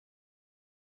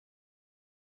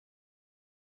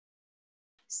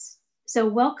So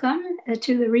welcome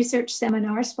to the research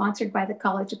seminar sponsored by the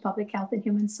College of Public Health and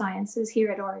Human Sciences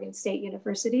here at Oregon State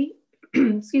University.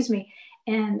 Excuse me.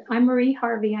 And I'm Marie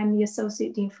Harvey. I'm the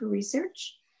Associate Dean for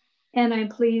Research. And I'm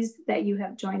pleased that you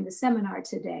have joined the seminar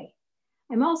today.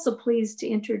 I'm also pleased to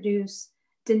introduce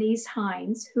Denise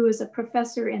Hines, who is a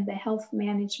professor in the Health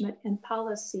Management and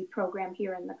Policy program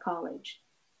here in the college.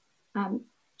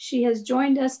 She has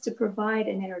joined us to provide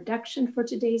an introduction for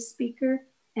today's speaker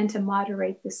and to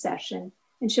moderate the session.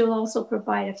 And she'll also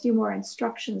provide a few more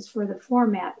instructions for the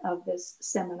format of this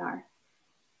seminar.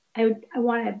 I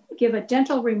want to give a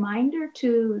gentle reminder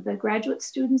to the graduate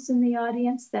students in the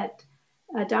audience that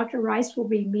Dr. Rice will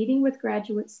be meeting with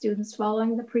graduate students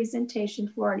following the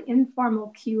presentation for an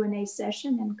informal Q&A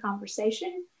session and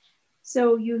conversation.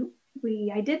 So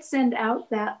I did send out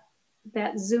that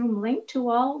Zoom link to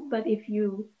all, but if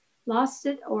you lost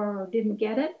it or didn't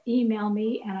get it, email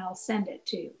me and I'll send it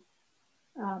to you.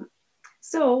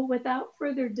 So without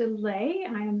further delay,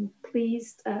 I'm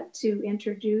pleased to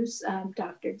introduce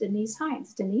Dr. Denise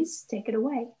Hines. Denise, take it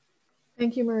away.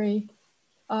 Thank you, Marie.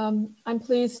 I'm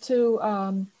pleased to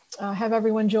have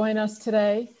everyone join us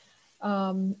today.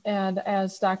 And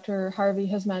as Dr. Harvey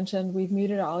has mentioned, we've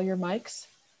muted all your mics.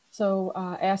 So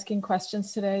asking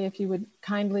questions today, if you would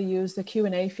kindly use the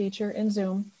Q&A feature in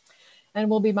Zoom. And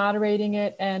we'll be moderating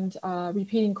it and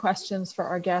repeating questions for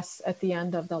our guests at the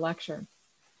end of the lecture.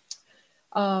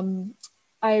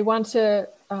 I want to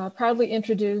proudly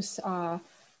introduce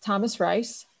Thomas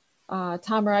Rice.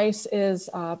 Tom Rice is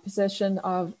a position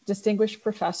of Distinguished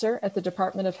Professor at the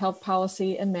Department of Health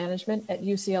Policy and Management at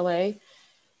UCLA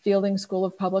Fielding School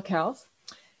of Public Health.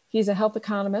 He's a health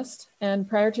economist, and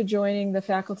prior to joining the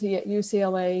faculty at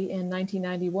UCLA in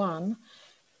 1991,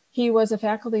 he was a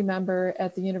faculty member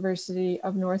at the University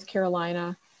of North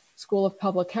Carolina School of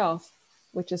Public Health,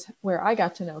 which is where I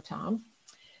got to know Tom.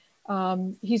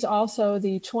 He's also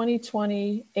the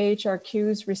 2020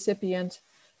 AHRQ's recipient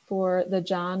for the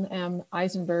John M.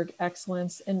 Eisenberg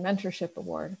Excellence in Mentorship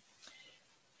Award.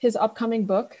 His upcoming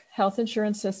book, Health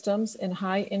Insurance Systems in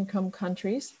High-Income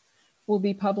Countries, will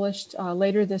be published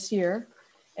later this year.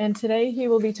 And today he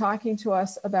will be talking to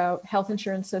us about health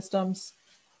insurance systems,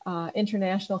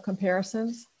 international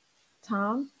comparisons.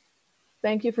 Tom,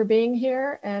 thank you for being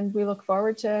here, and we look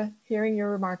forward to hearing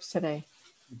your remarks today.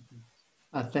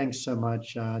 Thanks so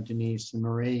much, Denise and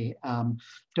Marie.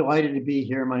 Delighted to be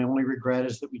here. My only regret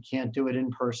is that we can't do it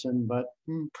in person, but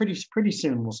pretty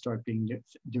soon we'll start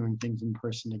doing things in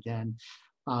person again.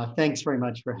 Thanks very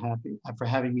much for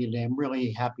having me today. I'm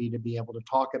really happy to be able to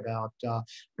talk about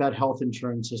health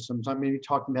insurance systems. I'm going to be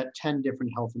talking about 10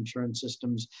 different health insurance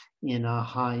systems in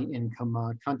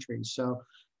high-income countries. So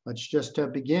let's just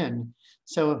begin.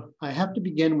 So I have to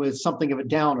begin with something of a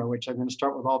downer, which I'm going to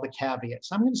start with all the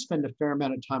caveats. I'm going to spend a fair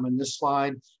amount of time on this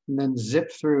slide and then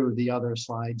zip through the other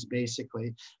slides,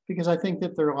 basically, because I think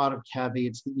that there are a lot of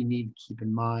caveats that you need to keep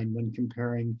in mind when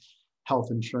comparing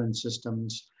health insurance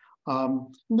systems. And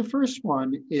the first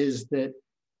one is that,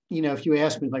 if you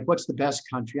ask me, like, what's the best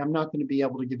country? I'm not going to be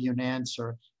able to give you an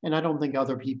answer. And I don't think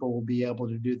other people will be able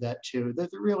to do that too. That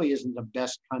there really isn't a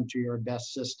best country or a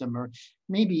best system, or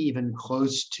maybe even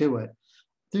close to it.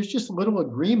 There's just little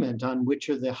agreement on which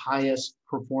are the highest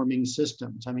performing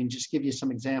systems. I mean, just give you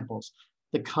some examples.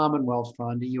 The Commonwealth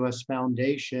Fund, a US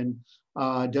foundation,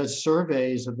 does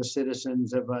surveys of the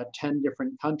citizens of 10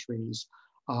 different countries,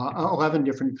 11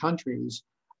 different countries.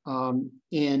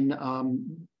 In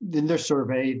their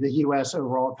survey, the US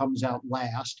overall comes out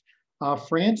last.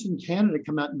 France and Canada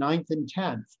come out 9th and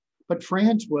 10th, but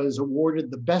France was awarded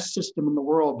the best system in the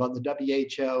world by the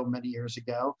WHO many years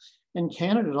ago. And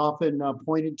Canada is often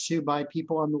pointed to by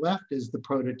people on the left as the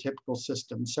prototypical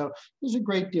system. So there's a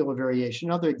great deal of variation.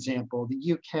 Another example,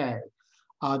 the UK.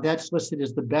 That's listed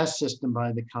as the best system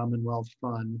by the Commonwealth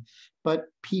Fund, but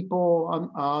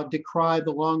people decry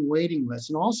the long waiting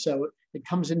list. And also, it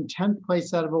comes in 10th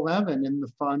place out of 11 in the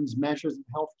fund's measures of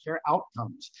healthcare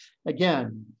outcomes.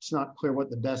 Again, it's not clear what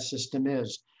the best system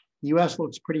is. The US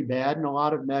looks pretty bad in a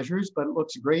lot of measures, but it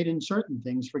looks great in certain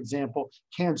things. For example,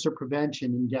 cancer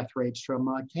prevention and death rates from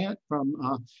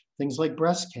things like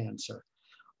breast cancer.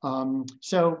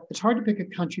 So it's hard to pick a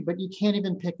country, but you can't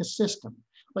even pick a system.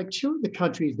 Like two of the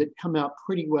countries that come out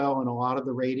pretty well in a lot of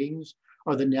the ratings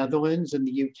are the Netherlands and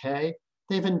the UK.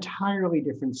 They have entirely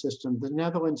different systems. The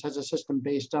Netherlands has a system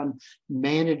based on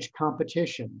managed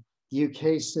competition. The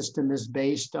UK system is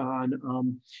based on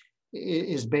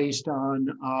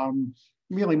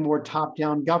really more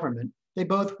top-down government. They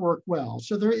both work well.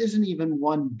 So there isn't even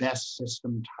one best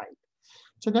system type.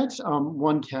 So that's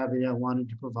one caveat I wanted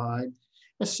to provide.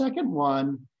 A second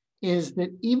one is that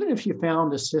even if you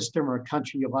found a system or a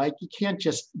country you like, you can't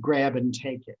just grab and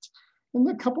take it. And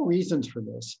there are a couple reasons for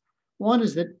this. One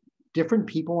is that different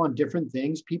people want different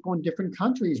things. People in different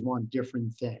countries want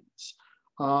different things.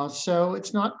 So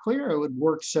it's not clear it would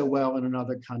work so well in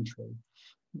another country.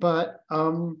 But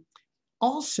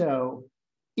also,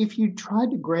 if you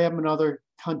tried to grab another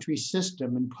country's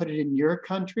system and put it in your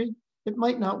country, it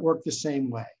might not work the same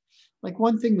way. Like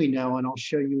one thing we know, and I'll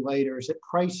show you later, is that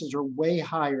prices are way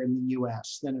higher in the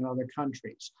US than in other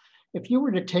countries. If you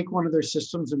were to take one of their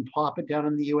systems and plop it down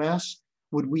in the US,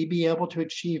 would we be able to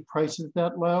achieve prices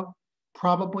that low?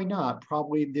 Probably not.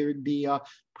 Probably there'd be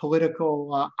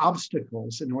political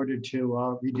obstacles in order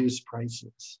to reduce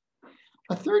prices.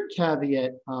 A third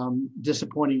caveat,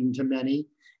 disappointing to many,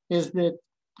 is that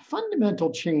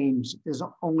fundamental change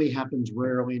only happens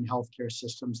rarely in healthcare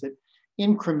systems, that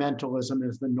incrementalism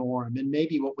is the norm, and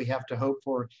maybe what we have to hope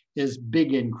for is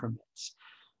big increments.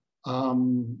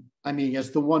 I mean, as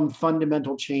the one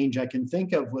fundamental change I can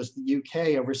think of was the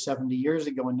UK over 70 years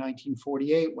ago in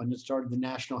 1948 when it started the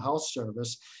National Health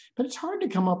Service, but it's hard to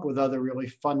come up with other really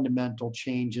fundamental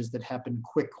changes that happened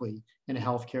quickly in a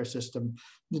healthcare system.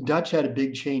 The Dutch had a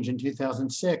big change in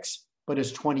 2006, but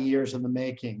it's 20 years in the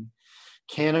making.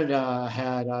 Canada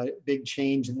had a big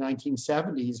change in the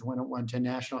 1970s when it went to a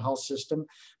national health system,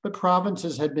 but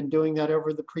provinces had been doing that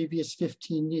over the previous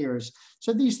 15 years.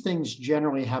 So these things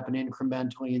generally happen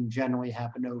incrementally and generally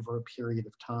happen over a period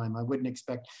of time. I wouldn't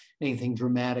expect anything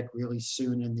dramatic really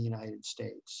soon in the United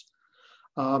States.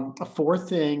 A fourth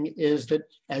thing is that,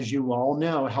 as you all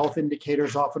know, health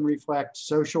indicators often reflect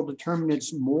social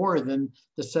determinants more than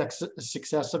the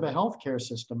success of a healthcare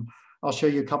system. I'll show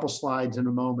you a couple slides in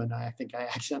a moment. I think I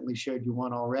accidentally showed you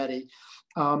one already.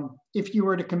 If you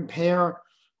were to compare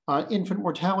infant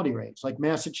mortality rates, like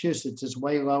Massachusetts is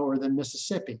way lower than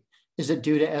Mississippi. Is it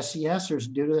due to SES or is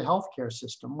it due to the healthcare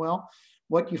system? Well,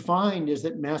 what you find is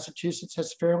that Massachusetts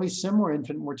has fairly similar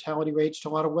infant mortality rates to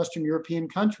a lot of Western European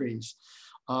countries.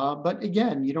 But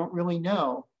again, you don't really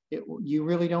know. You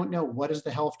really don't know what is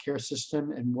the healthcare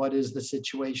system and what is the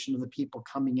situation of the people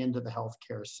coming into the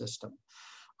healthcare system.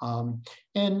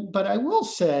 But I will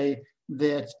say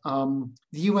that the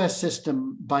US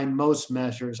system, by most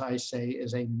measures, I say,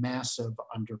 is a massive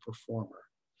underperformer.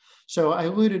 So I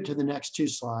alluded to the next two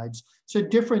slides. So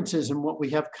differences in what we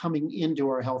have coming into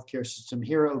our healthcare system.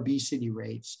 Here are obesity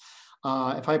rates.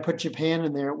 If I put Japan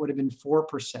in there, it would have been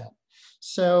 4%.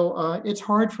 So it's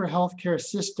hard for a healthcare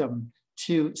system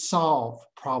to solve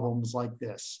problems like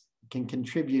this. It can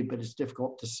contribute, but it's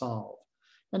difficult to solve.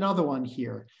 Another one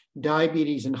here,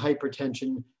 diabetes and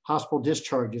hypertension hospital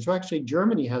discharges. Well, actually,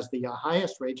 Germany has the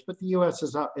highest rates, but the US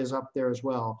is up there as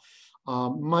well.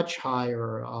 Much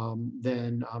higher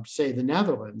than, say, the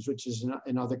Netherlands, which is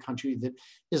another country that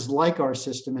is like our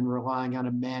system and relying on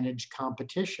a managed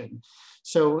competition.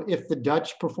 So if the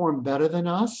Dutch perform better than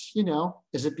us, you know,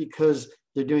 is it because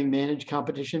they're doing managed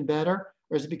competition better?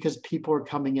 Or is it because people are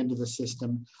coming into the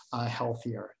system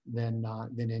healthier than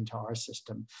into our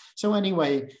system? So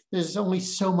anyway, there's only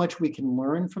so much we can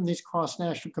learn from these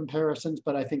cross-national comparisons,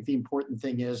 but I think the important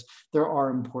thing is there are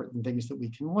important things that we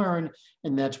can learn,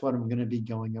 and that's what I'm going to be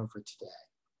going over today.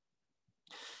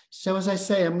 So as I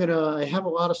say, I have a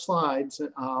lot of slides,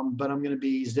 but I'm going to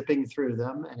be zipping through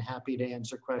them and happy to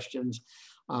answer questions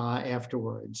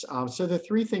afterwards. So the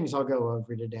three things I'll go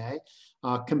over today,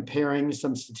 comparing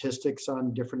some statistics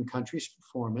on different countries'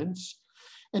 performance.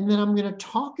 And then I'm going to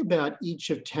talk about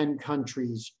each of 10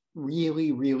 countries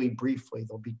really, really briefly.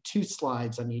 There'll be 2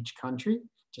 slides on each country,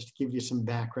 just to give you some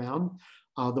background.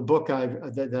 The book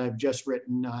that I've just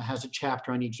written has a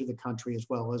chapter on each of the country as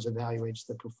well as evaluates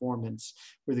the performance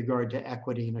with regard to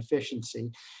equity and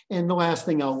efficiency. And the last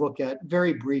thing I'll look at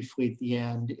very briefly at the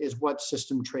end is what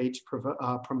system traits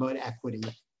promote equity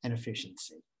and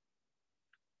efficiency.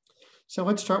 So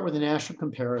let's start with the national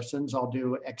comparisons. I'll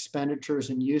do expenditures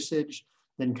and usage,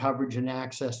 then coverage and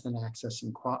access, then access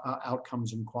and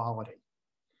outcomes and quality.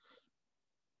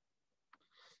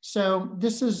 So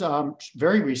this is a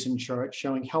very recent chart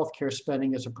showing healthcare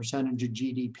spending as a percentage of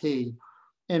GDP.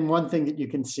 And one thing that you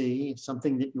can see,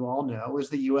 something that you all know, is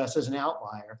the US is an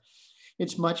outlier.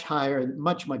 It's much higher,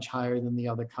 much higher than the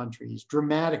other countries,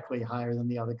 dramatically higher than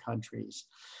the other countries.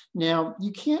 Now,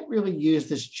 you can't really use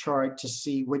this chart to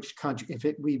see which country,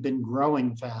 we've been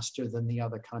growing faster than the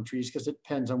other countries, because it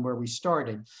depends on where we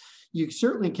started. You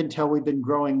certainly can tell we've been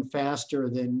growing faster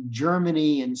than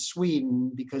Germany and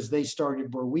Sweden because they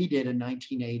started where we did in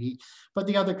 1980, but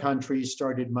the other countries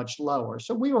started much lower.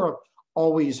 So we were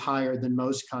always higher than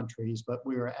most countries, but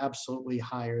we were absolutely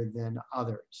higher than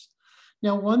others.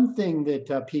 Now, one thing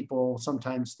that people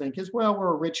sometimes think is, well,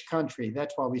 we're a rich country.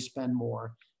 That's why we spend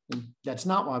more. And that's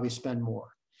not why we spend more.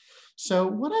 So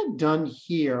what I've done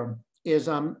here is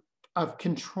I've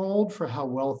controlled for how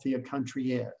wealthy a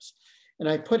country is. And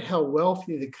I put how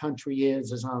wealthy the country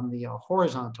is on the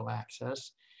horizontal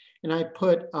axis. And I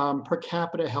put per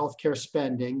capita healthcare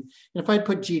spending. And if I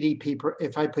put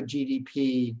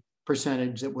GDP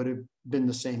percentage, it would have been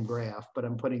the same graph, but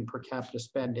I'm putting per capita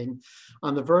spending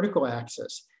on the vertical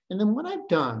axis. And then what I've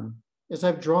done is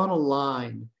I've drawn a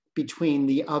line between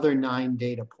the other 9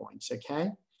 data points,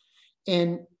 okay?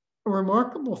 And a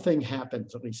remarkable thing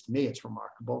happens, at least to me it's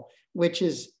remarkable, which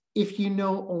is if you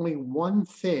know only one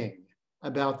thing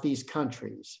about these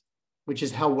countries, which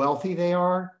is how wealthy they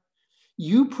are,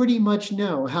 you pretty much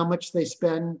know how much they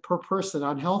spend per person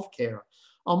on healthcare.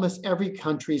 Almost every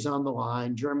country's on the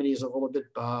line. Germany is a little bit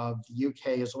above, the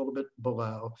UK is a little bit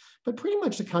below, but pretty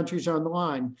much the countries are on the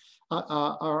line,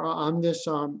 are on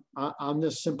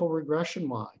this simple regression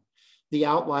line. The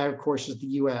outlier, of course, is the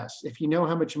US. If you know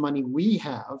how much money we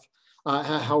have,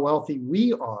 how wealthy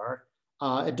we are,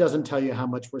 it doesn't tell you how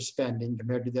much we're spending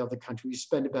compared to the other countries. We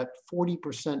spend about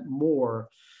 40% more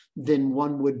than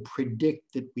one would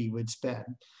predict that we would spend.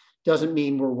 Doesn't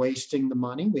mean we're wasting the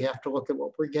money. We have to look at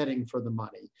what we're getting for the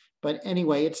money. But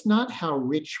anyway, it's not how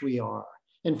rich we are.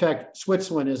 In fact,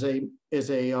 Switzerland is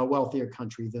a wealthier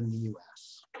country than the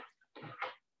US.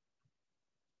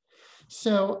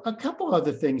 So a couple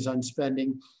other things on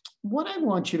spending. What I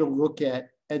want you to look at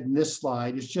in this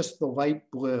slide is just the light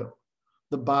blue,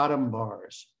 the bottom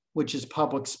bars, which is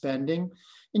public spending.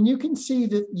 And you can see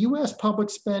that US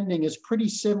public spending is pretty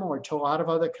similar to a lot of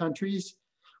other countries.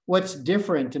 What's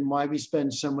different and why we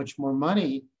spend so much more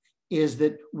money is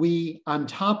that we, on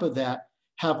top of that,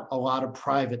 have a lot of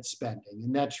private spending.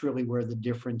 And that's really where the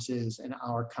difference is in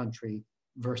our country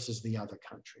versus the other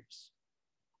countries.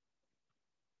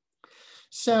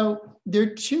 So there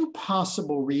are 2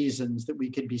 possible reasons that we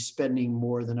could be spending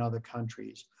more than other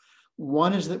countries.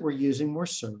 One is that we're using more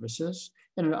services,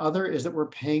 and another is that we're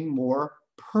paying more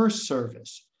per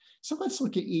service. So let's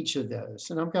look at each of those.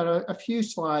 And I've got a few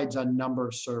slides on number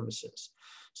of services.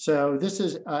 So this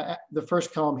is, the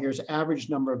first column here is average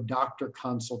number of doctor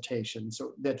consultations.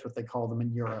 So that's what they call them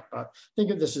in Europe.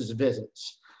 Think of this as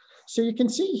visits. So you can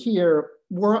see here,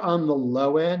 we're on the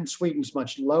low end. Sweden's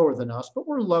much lower than us, but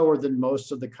we're lower than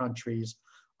most of the countries.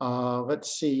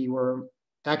 Let's see, we're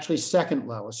actually second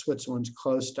lowest. Switzerland's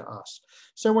close to us.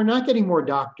 So we're not getting more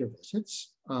doctor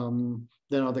visits than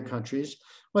other countries.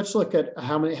 Let's look at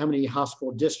how many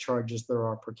hospital discharges there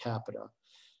are per capita.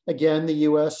 Again, the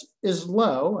US is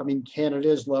low. I mean, Canada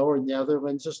is lower and the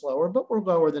Netherlands is lower, but we're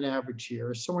lower than average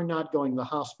here. So we're not going to the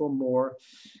hospital more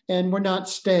and we're not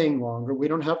staying longer. We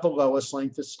don't have the lowest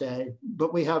length of stay,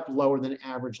 but we have lower than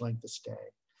average length of stay.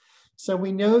 So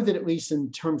we know that at least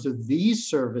in terms of these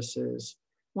services,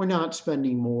 we're not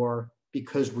spending more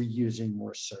because we're using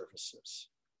more services.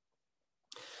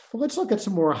 But let's look at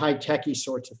some more high-techy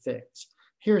sorts of things.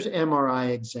 Here's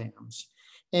MRI exams.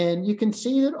 And you can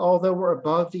see that although we're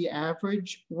above the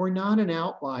average, we're not an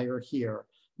outlier here.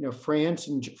 You know, France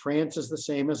is the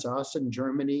same as us and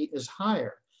Germany is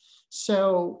higher.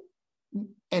 So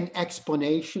an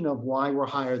explanation of why we're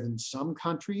higher than some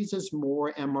countries is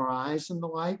more MRIs and the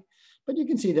like. But you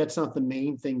can see that's not the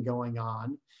main thing going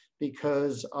on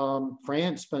because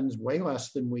France spends way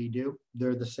less than we do.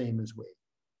 They're the same as we.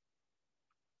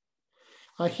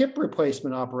 Hip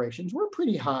replacement operations, we're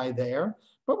pretty high there,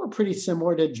 but we're pretty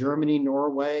similar to Germany,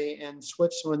 Norway, and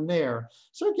Switzerland there.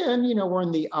 So again, you know, we're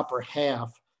in the upper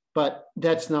half, but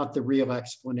that's not the real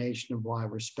explanation of why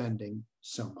we're spending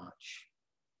so much.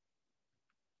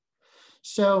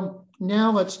 So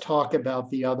now let's talk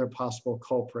about the other possible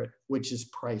culprit, which is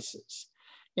prices.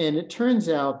 And it turns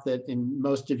out that, and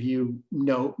most of you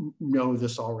know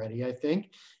this already, I think,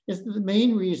 is that the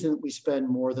main reason that we spend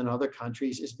more than other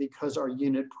countries is because our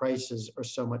unit prices are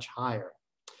so much higher.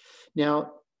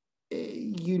 Now,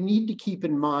 you need to keep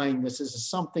in mind this is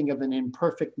something of an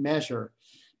imperfect measure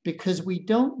because we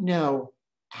don't know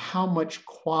how much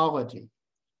quality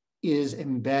is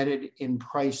embedded in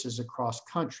prices across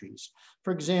countries.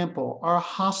 For example, our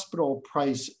hospital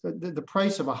price, the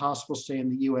price of a hospital stay in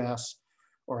the US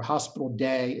or a hospital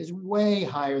day is way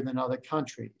higher than other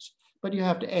countries. But you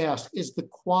have to ask, is the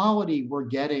quality we're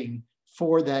getting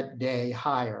for that day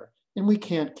higher? And we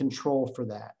can't control for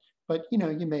that. But you know,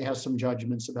 you may have some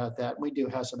judgments about that. We do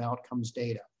have some outcomes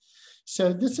data.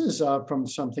 So this is from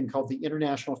something called the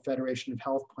International Federation of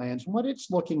Health Plans. And what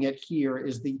it's looking at here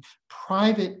is the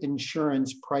private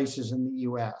insurance prices in the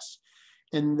US.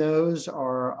 And those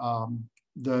are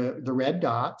the red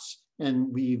dots.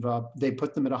 and they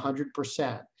put them at 100%.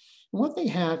 And what they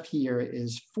have here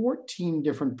is 14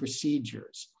 different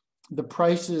procedures. The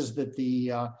prices that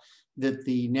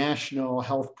the national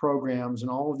health programs in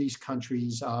all of these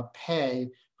countries pay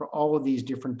for all of these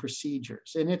different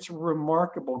procedures. And it's a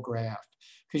remarkable graph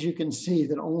because you can see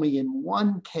that only in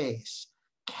one case,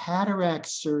 cataract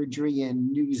surgery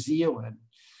in New Zealand,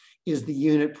 is the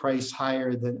unit price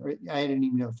higher than, or I don't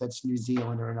even know if that's New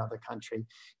Zealand or another country,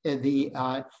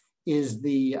 is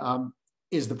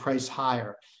the price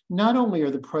higher. Not only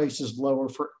are the prices lower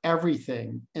for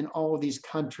everything in all of these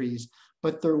countries,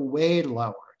 but they're way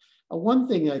lower. One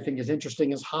thing I think is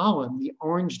interesting is Holland, the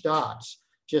orange dots,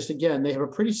 just again, they have a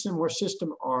pretty similar system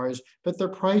to ours, but their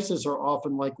prices are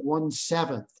often like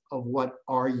 1/7 of what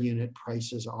our unit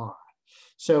prices are.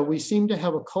 So we seem to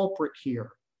have a culprit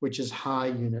here, which is high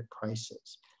unit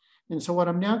prices. And so what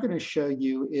I'm now going to show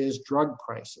you is drug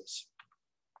prices.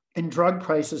 And drug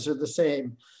prices are the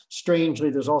same. Strangely,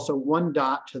 there's also one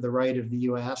dot to the right of the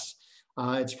US.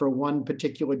 It's for one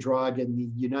particular drug in the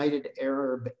United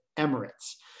Arab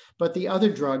Emirates. But the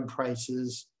other drug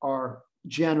prices are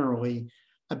generally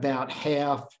about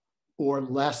half or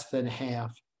less than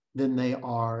half than they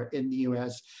are in the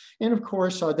US. And of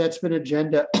course, that's been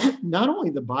agenda, not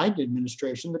only the Biden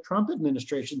administration, the Trump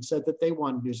administration said that they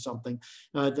want to do something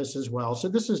this as well. So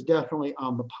this is definitely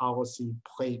on the policy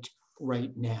plate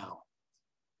right now.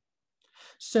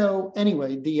 So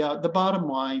anyway, the bottom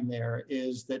line there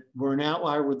is that we're an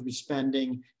outlier with the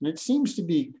spending, and it seems to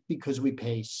be because we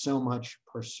pay so much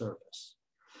per service.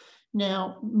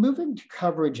 Now, moving to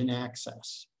coverage and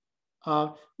access.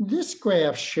 This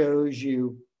graph shows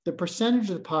you the percentage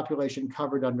of the population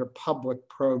covered under public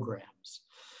programs.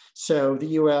 So the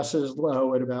US is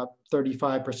low at about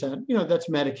 35%. You know, that's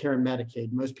Medicare and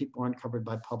Medicaid. Most people aren't covered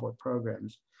by public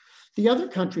programs. The other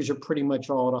countries are pretty much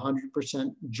all at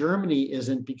 100%. Germany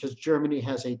isn't because Germany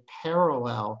has a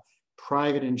parallel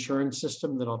private insurance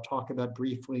system that I'll talk about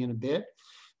briefly in a bit,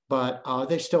 but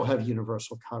they still have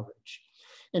universal coverage.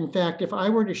 In fact, if I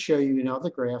were to show you another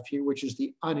graph here, which is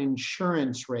the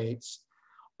uninsurance rates,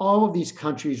 all of these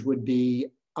countries would be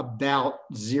about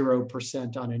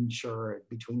 0% uninsured,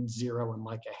 between 0 and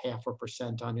like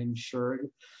 0.5% uninsured.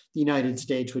 The United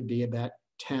States would be about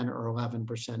 10 or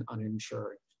 11%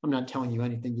 uninsured. I'm not telling you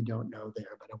anything you don't know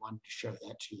there, but I wanted to show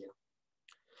that to you.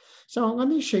 So let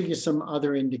me show you some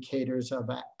other indicators of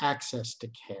access to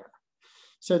care.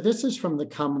 So this is from the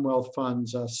Commonwealth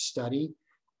Fund's study.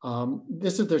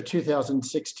 This is their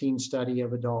 2016 study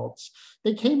of adults.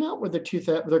 They came out with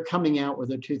they're coming out with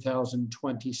a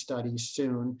 2020 study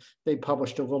soon. They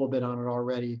published a little bit on it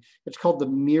already. It's called the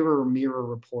Mirror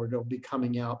Report. It'll be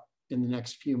coming out in the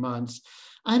next few months.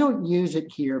 I don't use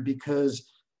it here because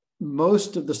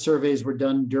most of the surveys were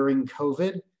done during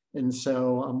COVID. And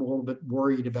so I'm a little bit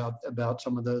worried about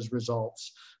some of those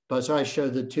results. But so I show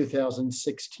the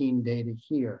 2016 data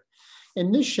here.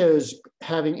 And this shows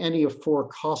having any of 4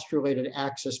 cost-related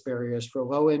access barriers for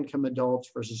low-income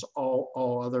adults versus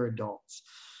all other adults.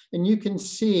 And you can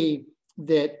see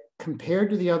that compared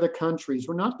to the other countries,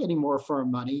 we're not getting more for our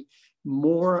money.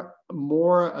 More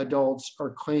adults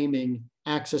are claiming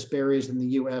access barriers in the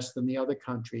US than the other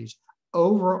countries.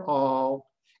 Overall,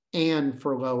 and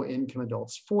for low-income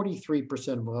adults,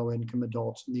 43% of low-income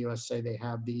adults in the US say they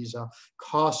have these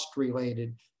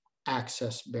cost-related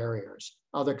access barriers.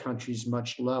 Other countries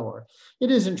much lower.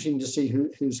 It is interesting to see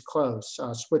who's close.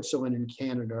 Switzerland and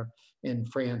Canada and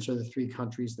France are the 3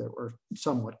 countries that were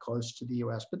somewhat close to the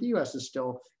US, but the US is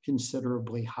still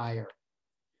considerably higher.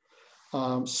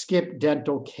 Skip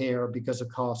dental care because of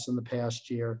costs in the past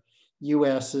year.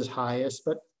 US is highest,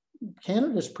 but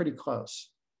Canada is pretty close.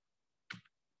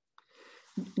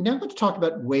 Now let's talk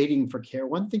about waiting for care.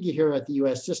 One thing you hear about the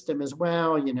US system is,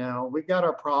 well, you know, we've got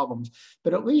our problems,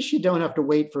 but at least you don't have to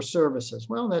wait for services.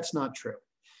 Well, that's not true.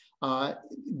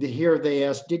 Here they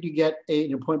asked, did you get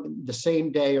an appointment the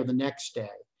same day or the next day?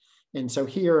 And so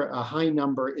here a high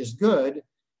number is good.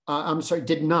 I'm sorry,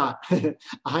 did not. A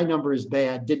high number is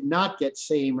bad. Did not get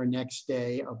same or next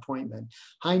day appointment.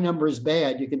 High number is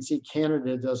bad. You can see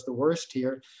Canada does the worst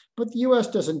here, but the US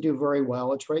doesn't do very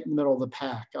well. It's right in the middle of the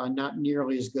pack, not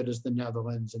nearly as good as the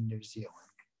Netherlands and New Zealand.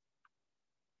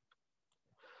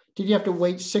 Did you have to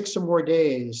wait 6 or more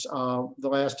days the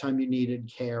last time you needed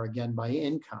care, again, by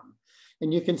income?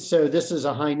 And you can, so this is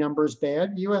a high number is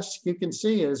bad. US, you can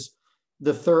see, is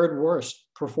the 3rd worst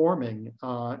performing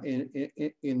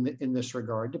in this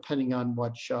regard, depending on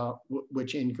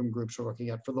which income groups we're looking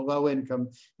at. For the low income,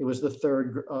 it was the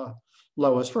 3rd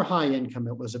lowest. For high income,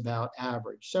 it was about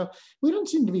average. So we don't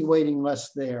seem to be waiting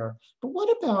less there. But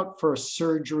what about for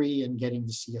surgery and getting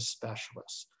to see a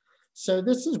specialist? So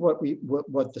this is what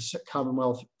the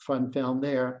Commonwealth Fund found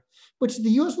there, which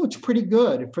the US looks pretty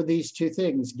good for these two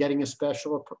things, getting a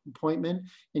special appointment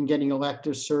and getting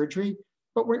elective surgery.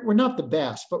 But we're not the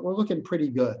best, but we're looking pretty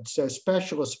good. So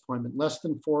specialist appointment, less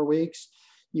than 4 weeks.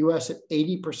 US at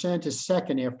 80% is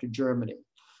second after Germany.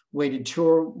 Waited 2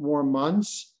 or more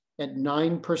months at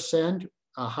 9%,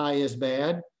 high is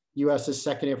bad. US is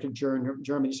second after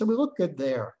Germany. So we look good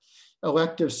there.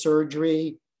 Elective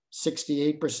surgery,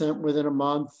 68% within a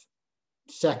month,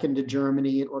 second to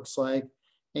Germany, it looks like,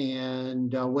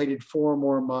 and waited 4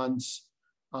 more months.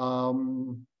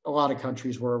 A lot of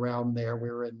countries were around there. We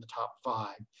were in the top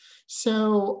 5.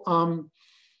 So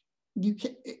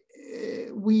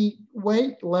we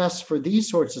wait less for these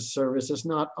sorts of services,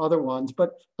 not other ones,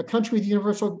 but a country with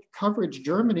universal coverage,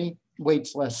 Germany,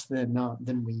 waits less than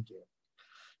we do.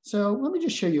 So let me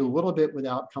just show you a little bit with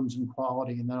outcomes and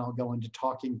quality, and then I'll go into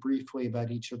talking briefly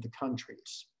about each of the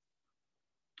countries.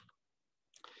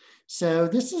 So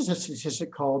this is a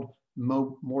statistic called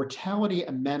mortality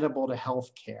amenable to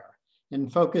healthcare,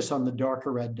 and focus on the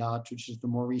darker red dots, which is the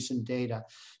more recent data.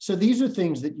 So these are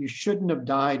things that you shouldn't have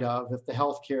died of if the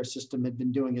healthcare system had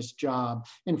been doing its job.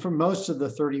 And for most of the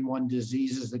 31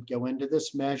 diseases that go into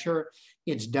this measure,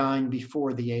 it's dying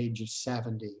before the age of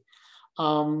 70.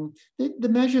 The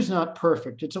measure's not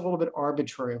perfect. It's a little bit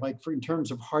arbitrary. Like in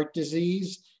terms of heart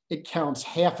disease, it counts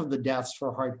half of the deaths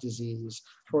for heart disease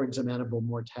towards amenable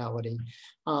mortality.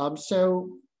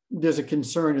 So there's a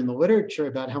concern in the literature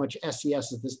about how much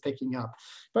SES is this picking up.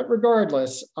 But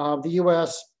regardless, the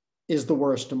US is the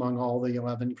worst among all the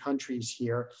 11 countries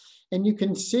here. And you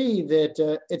can see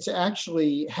that it's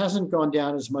actually hasn't gone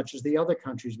down as much as the other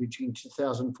countries between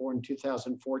 2004 and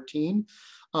 2014.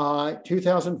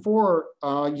 2004,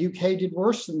 UK did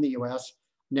worse than the US.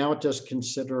 Now it does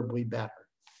considerably better.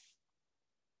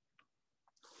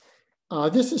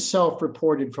 This is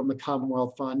self-reported from the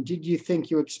Commonwealth Fund. Did you think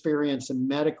you experienced a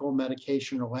medical,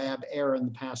 medication, or lab error in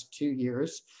the past 2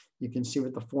 years? You can see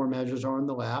what the 4 measures are on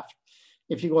the left.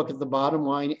 If you look at the bottom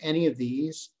line, any of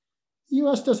these, the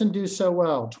US doesn't do so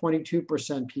well.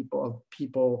 22%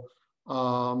 people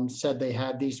said they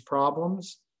had these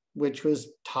problems, which was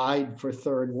tied for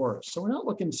 3rd worst. So we're not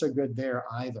looking so good there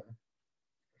either.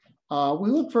 We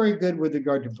look very good with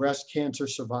regard to breast cancer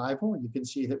survival. You can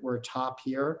see that we're top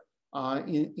here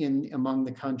among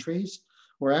the countries.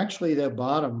 We're actually the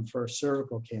bottom for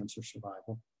cervical cancer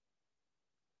survival.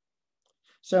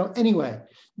 So anyway,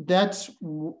 that's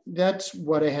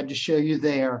what I had to show you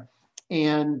there.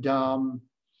 And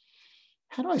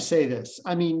how do I say this?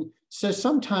 I mean, so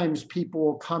sometimes people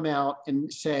will come out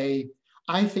and say,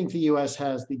 I think the US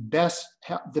has the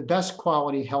best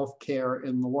quality healthcare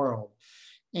in the world.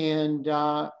 And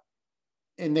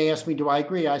they ask me, do I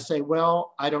agree? I say,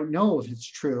 well, I don't know if it's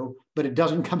true, but it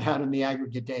doesn't come out in the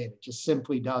aggregate data. It just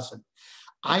simply doesn't.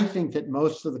 I think that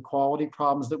most of the quality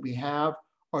problems that we have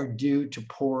are due to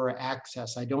poorer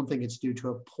access. I don't think it's due to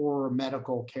a poorer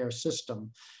medical care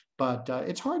system, but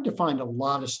it's hard to find a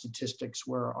lot of statistics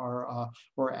where our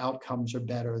outcomes are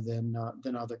better than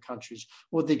other countries,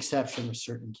 with the exception of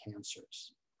certain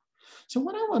cancers. So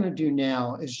what I want to do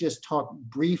now is just talk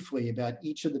briefly about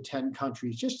each of the 10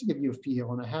 countries, just to give you a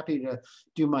feel, and I'm happy to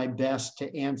do my best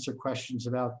to answer questions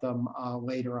about them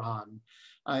later on.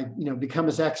 I become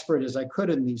as expert as I could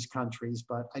in these countries,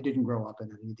 but I didn't grow up in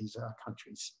any of these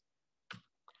countries.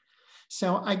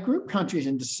 So I group countries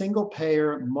into single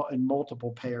payer and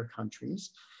multiple payer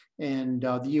countries. And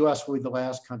the US will be the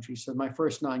last country. So my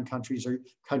first 9 countries are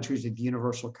countries of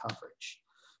universal coverage.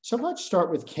 So let's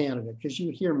start with Canada, because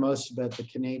you hear most about the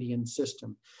Canadian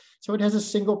system. So it has a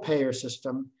single payer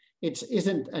system. It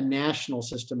isn't a national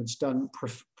system. It's done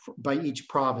by each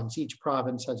province. Each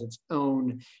province has its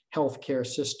own healthcare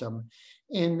system,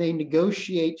 and they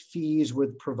negotiate fees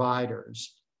with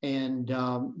providers. And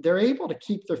they're able to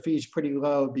keep their fees pretty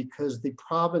low because the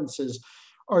provinces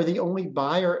are the only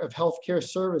buyer of healthcare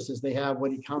services. They have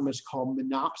what economists call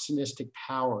monopsonistic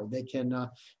power. They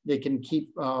can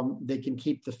keep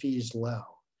the fees low.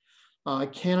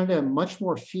 Canada, a much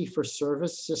more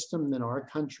fee-for-service system than our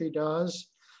country does.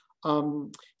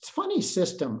 It's a funny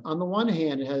system. On the one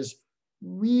hand, it has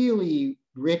really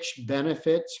rich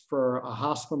benefits for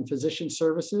hospital and physician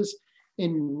services,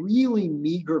 and really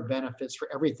meager benefits for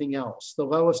everything else, the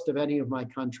lowest of any of my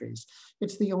countries.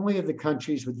 It's the only of the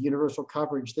countries with universal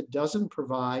coverage that doesn't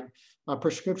provide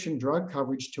prescription drug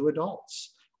coverage to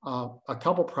adults. A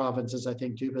couple provinces, I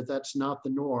think, do, but that's not the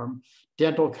norm.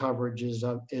 Dental coverage is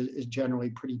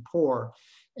generally pretty poor.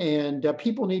 And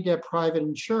people need to have private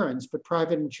insurance, but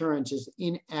private insurance is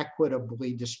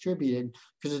inequitably distributed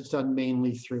because it's done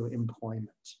mainly through employment.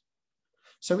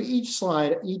 So each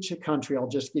slide, each country, I'll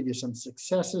just give you some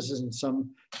successes and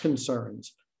some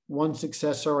concerns. One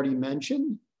success already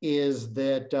mentioned is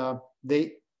that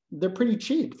they're pretty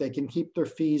cheap. They can keep their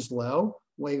fees low,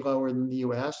 way lower than the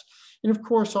US. And of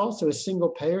course, also a single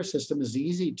payer system is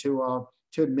easy to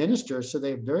administer, so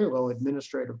they have very low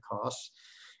administrative costs.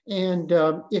 And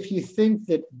if you think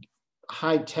that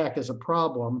high tech is a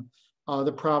problem,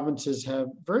 the provinces have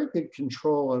very good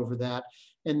control over that,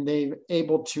 and they're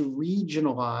able to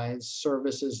regionalize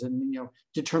services and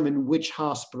determine which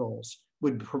hospitals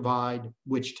would provide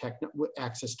which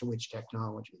access to which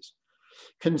technologies.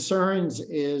 Concerns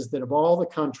is that of all the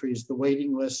countries, the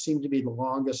waiting lists seem to be the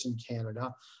longest in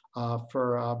Canada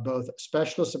for both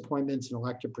specialist appointments and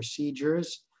elective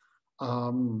procedures.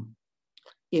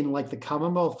 In like the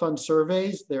Commonwealth Fund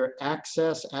surveys, their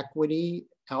access, equity,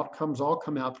 outcomes all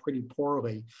come out pretty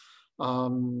poorly.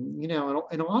 In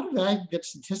a lot of aggregate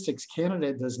statistics,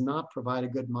 Canada does not provide a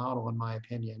good model, in my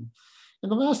opinion.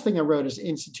 And the last thing I wrote is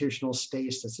institutional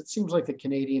stasis. It seems like the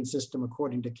Canadian system,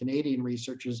 according to Canadian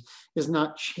researchers, is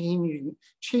not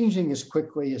changing as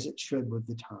quickly as it should with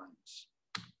the times.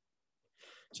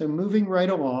 So moving right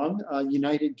along,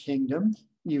 United Kingdom,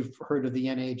 you've heard of the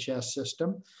NHS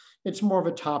system. It's more of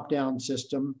a top-down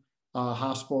system.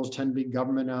 Hospitals tend to be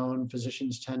government-owned,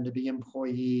 physicians tend to be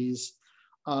employees.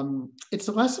 It's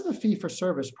less of a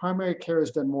fee-for-service. Primary care is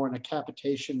done more on a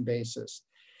capitation basis.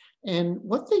 And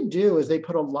what they do is they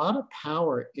put a lot of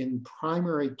power in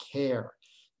primary care.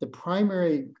 The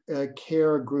primary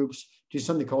care groups do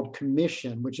something called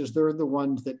commission, which is they're the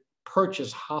ones that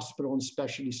purchase hospital and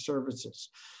specialty services.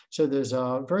 So there's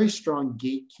a very strong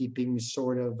gatekeeping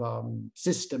sort of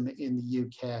system in the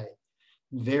UK.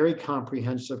 Very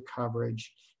comprehensive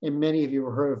coverage. And many of you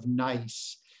have heard of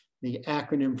NICE, the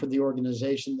acronym for the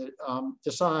organization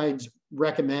that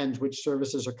recommends which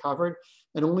services are covered,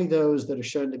 and only those that are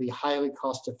shown to be highly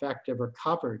cost effective are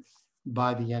covered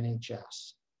by the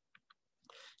NHS.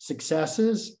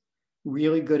 Successes,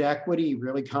 really good equity,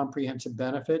 really comprehensive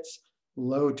benefits,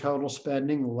 low total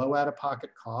spending, low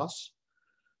out-of-pocket costs.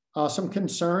 Some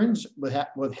concerns with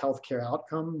healthcare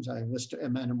outcomes. I list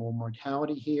amenable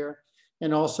mortality here.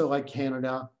 And also, like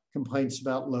Canada, complaints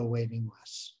about low waiting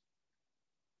lists.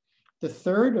 The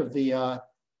third of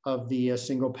the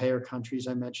single payer countries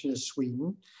I mentioned is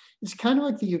Sweden. It's kind of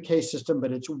like the UK system,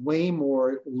 but it's way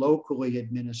more locally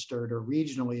administered or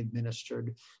regionally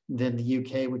administered than the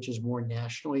UK, which is more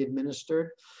nationally administered.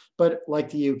 But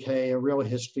like the UK, a real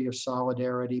history of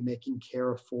solidarity, making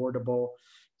care affordable,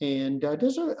 and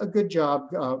does a good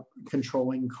job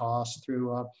controlling costs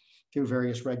through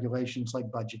various regulations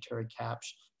like budgetary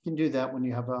caps. You can do that when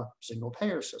you have a single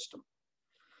payer system.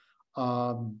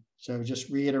 So just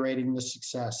reiterating the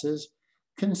successes.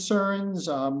 Concerns,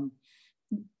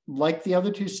 like the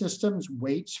other two systems,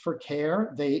 waits for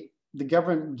care. The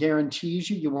government guarantees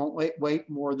you won't wait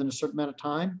more than a certain amount of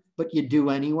time, but you do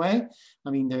anyway.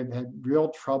 I mean, they've had real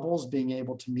troubles being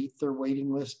able to meet their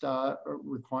waiting list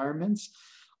requirements.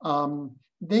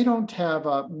 They don't have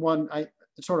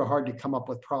it's sort of hard to come up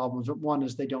with problems, but one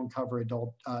is they don't cover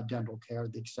adult dental care to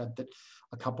the extent that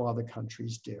a couple other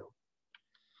countries do.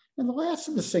 And the last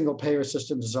of the single payer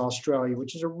systems is Australia,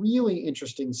 which is a really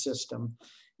interesting system.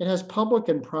 It has public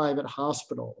and private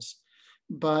hospitals,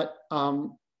 but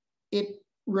it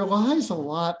relies a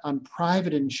lot on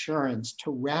private insurance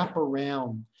to wrap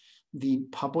around the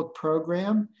public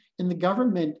program. And the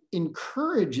government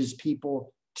encourages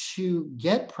people to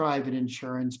get private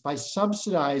insurance by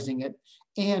subsidizing it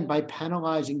and by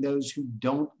penalizing those who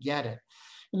don't get it.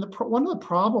 And one of the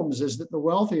problems is that the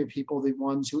wealthier people are the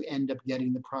ones who end up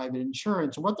getting the private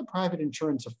insurance. And what the private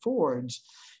insurance affords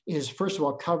is, first of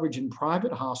all, coverage in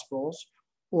private hospitals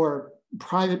or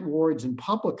private wards in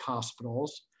public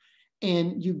hospitals.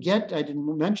 And you get, I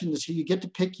didn't mention this, you get to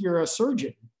pick your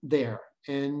surgeon there.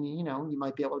 And you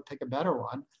might be able to pick a better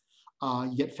one.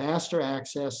 You get faster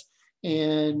access.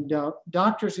 And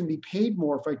doctors can be paid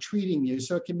more by treating you.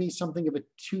 So it can be something of a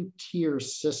two-tier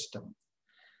system.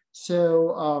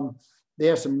 So they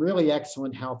have some really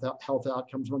excellent health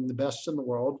outcomes, one of the best in the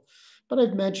world. But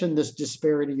I've mentioned this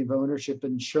disparity of ownership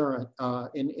in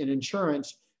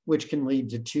insurance, which can lead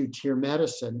to two-tier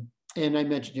medicine. And I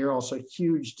mentioned here also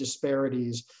huge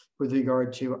disparities with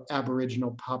regard to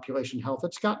Aboriginal population health.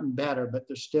 It's gotten better, but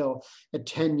there's still a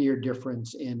 10-year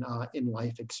difference in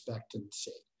life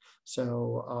expectancy.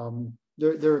 So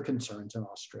there are concerns in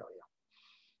Australia.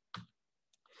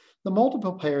 The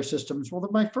multiple payer systems, well,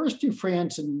 my first two,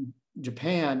 France and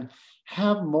Japan,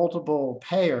 have multiple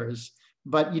payers,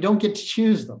 but you don't get to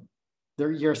choose them.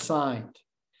 You're assigned.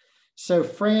 So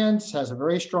France has a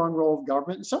very strong role of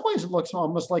government. In some ways, it looks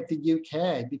almost like the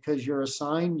UK because you're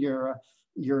assigned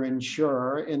your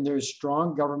insurer, and there's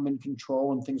strong government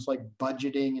control and things like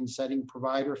budgeting and setting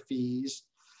provider fees.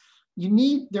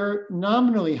 There are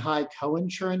nominally high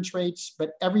co-insurance rates,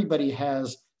 but everybody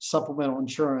has supplemental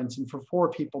insurance, and for 4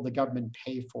 people, the government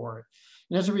pay for it.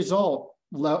 And as a result,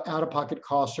 low out-of-pocket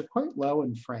costs are quite low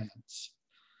in France.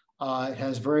 It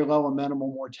has very low and minimal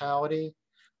mortality.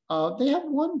 They have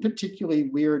one particularly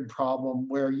weird problem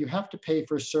where you have to pay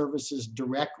for services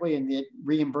directly and get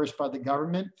reimbursed by the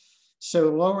government. So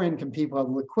lower income people have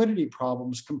liquidity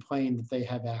problems, complain that they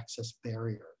have access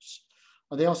barriers.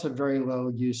 They also have very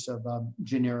low use of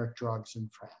generic drugs in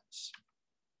France.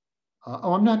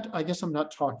 I guess I'm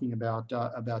not talking about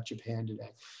Japan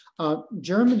today.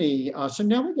 Germany, so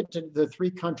now we get to the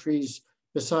 3 countries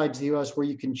besides the US where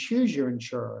you can choose your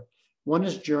insurer. One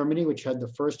is Germany, which had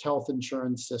the first health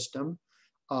insurance system.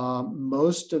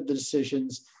 Most of the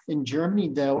decisions in Germany,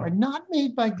 though, are not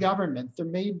made by government. They're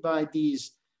made by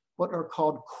these, what are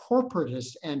called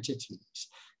corporatist entities.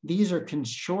 These are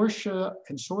consortia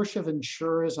of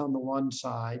insurers on the one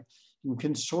side and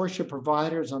consortia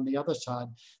providers on the other side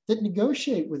that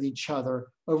negotiate with each other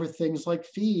over things like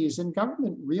fees, and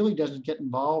government really doesn't get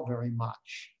involved very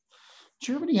much.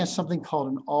 Germany has something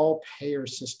called an all-payer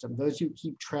system. Those who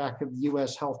keep track of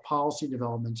US health policy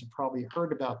developments have probably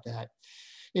heard about that.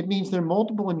 It means there are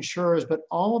multiple insurers, but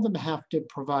all of them have to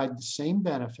provide the same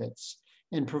benefits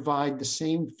and provide the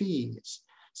same fees.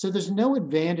 So there's no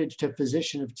advantage to a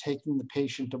physician of taking the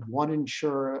patient of one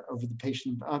insurer over the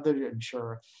patient of another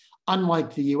insurer,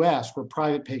 unlike the US, where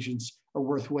private patients are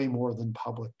worth way more than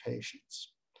public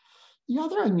patients. The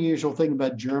other unusual thing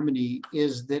about Germany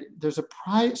is that there's a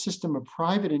private system of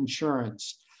private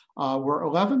insurance where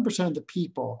 11% of the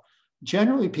people,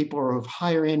 generally people are of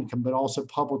higher income, but also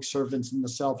public servants and the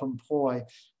self-employed,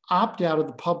 opt out of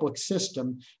the public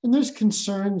system. And there's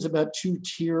concerns about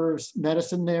 2-tier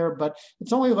medicine there, but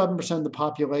it's only 11% of the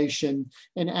population,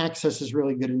 and access is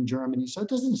really good in Germany. So it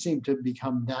doesn't seem to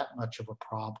become that much of a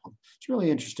problem. It's a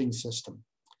really interesting system.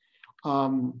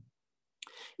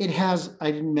 It has,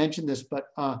 I didn't mention this, but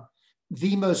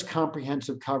the most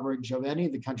comprehensive coverage of any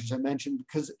of the countries I mentioned,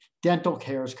 because dental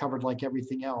care is covered like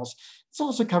everything else. It's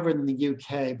also covered in the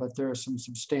UK, but there are some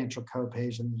substantial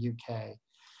copays in the UK.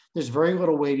 There's very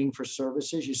little waiting for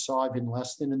services. You saw even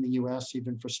less than in the US,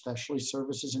 even for specialty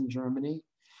services in Germany.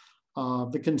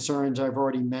 The concerns I've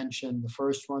already mentioned, the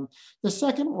first one. The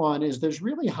second one is there's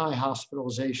really high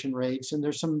hospitalization rates, and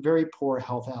there's some very poor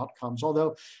health outcomes.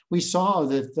 Although we saw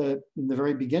that in the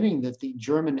very beginning that the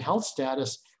German health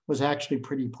status was actually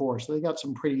pretty poor. So they got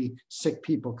some pretty sick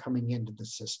people coming into the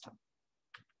system.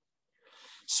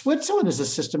 Switzerland is a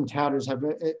system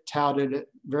touted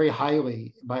very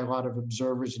highly by a lot of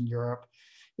observers in Europe.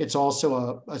 It's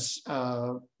also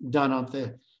done on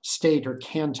the state or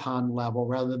canton level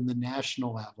rather than the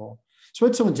national level.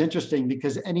 Switzerland's interesting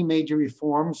because any major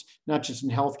reforms, not just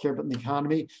in healthcare, but in the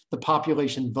economy, the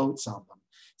population votes on them.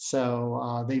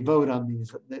 So they vote on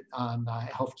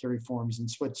healthcare reforms in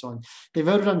Switzerland. They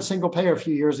voted on single payer a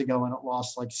few years ago and it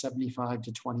lost like 75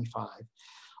 to 25.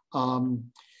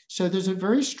 So there's a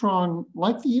very strong,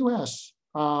 like the US,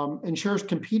 insurers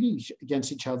competing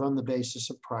against each other on the basis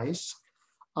of price.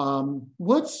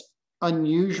 What's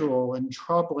unusual and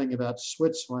troubling about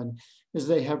Switzerland is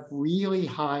they have really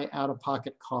high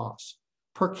out-of-pocket costs.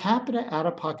 Per capita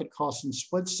out-of-pocket costs in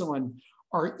Switzerland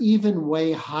are even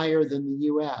way higher than the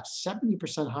US,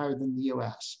 70% higher than the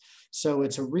US. So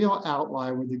it's a real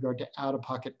outlier with regard to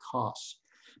out-of-pocket costs.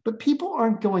 But people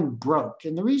aren't going broke.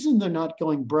 And the reason they're not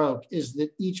going broke is that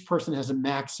each person has a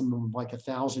maximum of like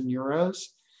 1,000 euros.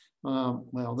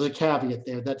 Well, there's a caveat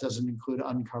there. That doesn't include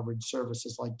uncovered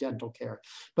services like dental care.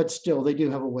 But still, they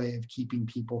do have a way of keeping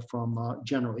people from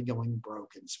generally going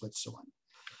broke in Switzerland.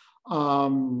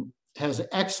 Has an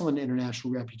excellent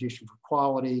international reputation for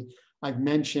quality. I've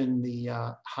mentioned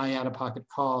the high out-of-pocket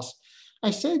costs.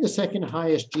 I say the second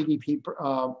highest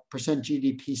percent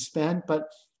GDP spent, but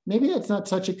maybe that's not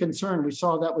such a concern. We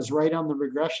saw that was right on the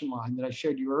regression line that I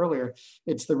showed you earlier.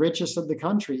 It's the richest of the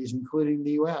countries, including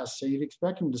the US. So you'd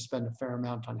expect them to spend a fair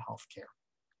amount on healthcare.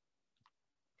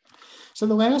 So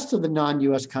the last of the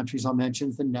non-US countries I'll mention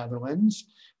is the Netherlands,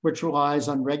 which relies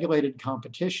on regulated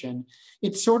competition.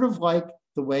 It's sort of like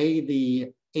the way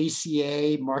the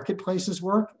ACA marketplaces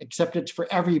work, except it's for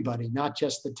everybody, not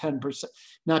just the 10%,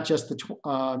 not just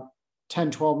the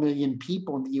 10, 12 million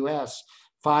people in the US.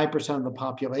 5% of the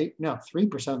population, no,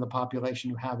 3% of the population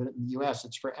who have it in the US,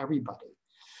 it's for everybody.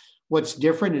 What's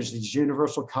different is this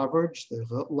universal coverage, the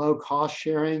low cost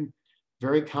sharing,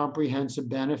 very comprehensive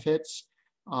benefits.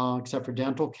 except for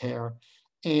dental care.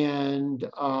 And,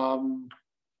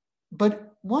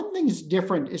 but one thing is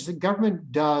different is the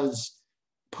government does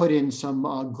put in some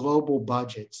global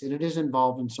budgets, and it is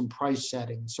involved in some price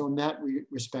setting. So in that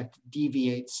respect, it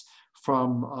deviates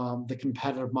from the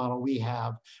competitive model we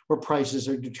have, where prices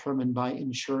are determined by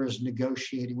insurers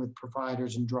negotiating with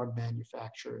providers and drug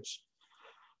manufacturers.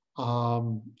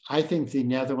 I think the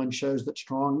Netherlands shows that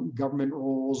strong government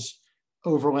rules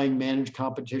overlaying managed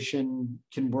competition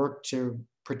can work to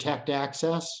protect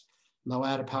access, low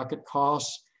out-of-pocket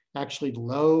costs, actually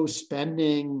low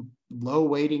spending, low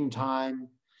waiting time.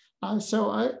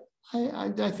 So I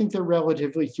think there are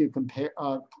relatively few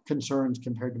concerns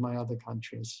compared to my other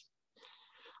countries.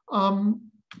 The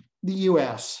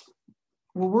US,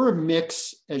 well, we're a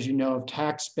mix, as you know, of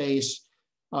tax-based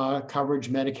coverage,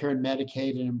 Medicare and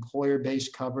Medicaid, and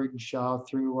employer-based coverage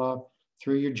through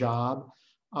your job.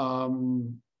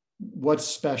 What's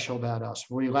special about us?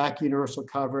 We lack universal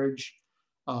coverage.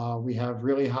 We have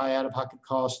really high out-of-pocket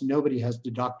costs. Nobody has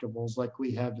deductibles like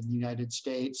we have in the United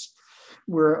States.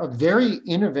 We're a very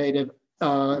innovative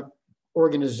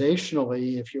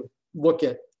organizationally. If you look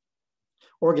at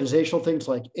organizational things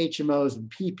like HMOs and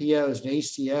PPOs and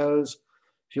ACOs,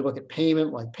 if you look at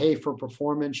payment like pay for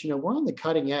performance, you know, we're on the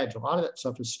cutting edge. A lot of that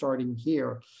stuff is starting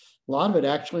here. A lot of it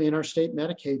actually in our state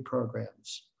Medicaid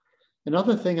programs.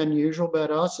 Another thing unusual about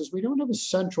us is we don't have a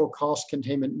central cost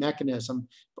containment mechanism.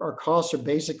 Our costs are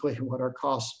basically what our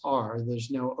costs are.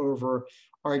 There's no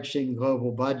overarching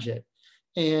global budget.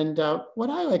 And what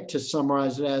I like to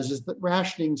summarize it as is that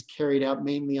rationing is carried out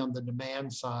mainly on the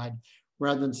demand side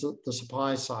rather than the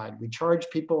supply side. We charge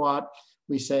people a lot.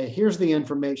 We say, here's the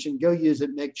information, go use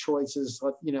it, make choices.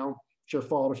 You know, it's your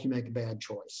fault if you make a bad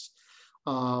choice.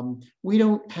 We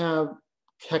don't have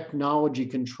technology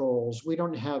controls. We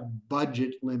don't have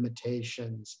budget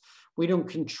limitations. We don't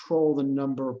control the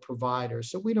number of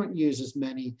providers. So we don't use as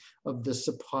many of the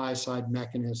supply side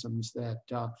mechanisms that,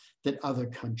 that other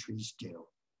countries do.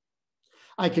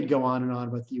 I could go on and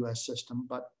on with the US system,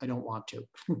 but I don't want to.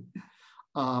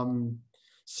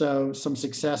 So some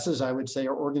successes, I would say,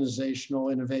 are organizational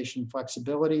innovation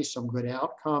flexibility, some good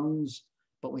outcomes,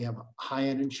 but we have high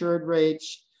uninsured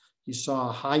rates. You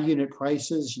saw high unit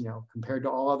prices, you know, compared to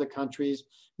all other countries,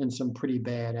 and some pretty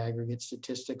bad aggregate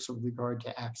statistics with regard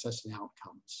to access and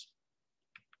outcomes.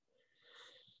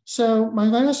 So my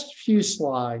last few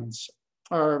slides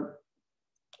are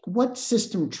what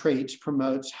system traits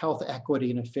promotes health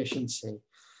equity and efficiency.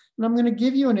 And I'm going to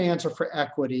give you an answer for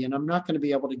equity, and I'm not going to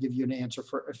be able to give you an answer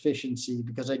for efficiency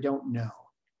because I don't know.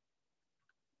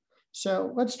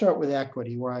 So let's start with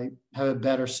equity, where I have a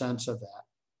better sense of that.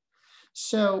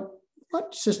 So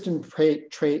what system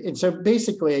trait, and so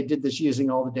basically I did this using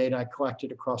all the data I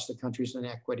collected across the countries in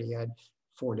equity. I had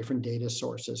 4 different data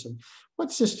sources. And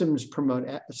what system traits promote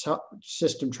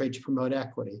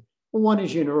equity? Well, one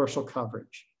is universal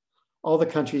coverage. All the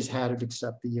countries had it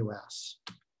except the US.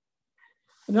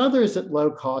 Another is at low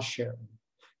cost sharing.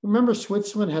 Remember,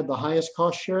 Switzerland had the highest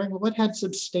cost sharing. Well, it had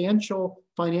substantial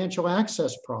financial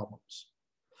access problems.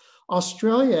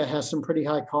 Australia has some pretty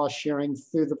high cost sharing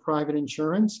through the private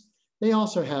insurance. They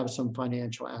also have some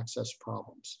financial access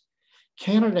problems.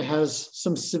 Canada has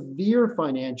some severe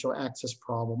financial access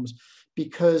problems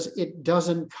because it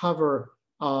doesn't cover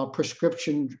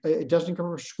prescription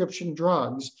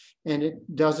drugs, and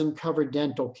it doesn't cover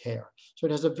dental care. So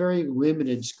it has a very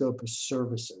limited scope of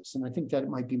services. And I think that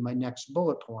might be my next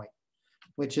bullet point,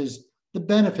 which is the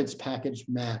benefits package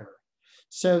matter.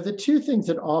 So the 2 things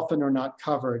that often are not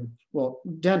covered, well,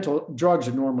 dental drugs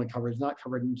are normally covered, it's not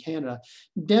covered in Canada.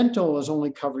 Dental is only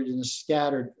covered in a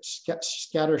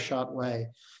scattershot way.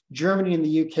 Germany and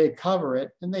the UK cover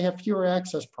it, and they have fewer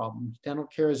access problems. Dental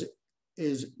care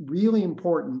is really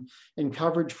important, and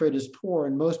coverage for it is poor,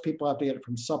 and most people have to get it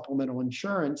from supplemental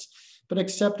insurance. But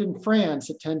except in France,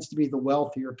 it tends to be the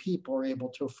wealthier people are able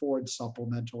to afford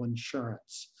supplemental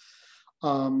insurance.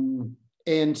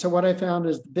 And so what I found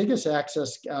is the biggest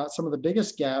access, some of the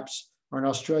biggest gaps are in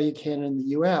Australia, Canada, and the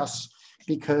US,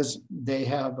 because they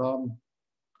have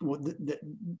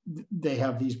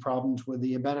these problems with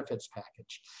the benefits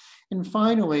package. And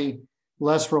finally,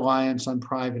 less reliance on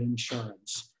private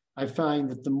insurance. I find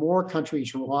that the more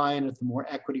countries rely on it, the more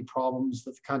equity problems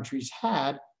that the countries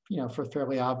had, you know, for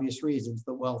fairly obvious reasons.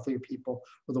 The wealthier people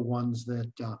were the ones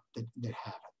that have it.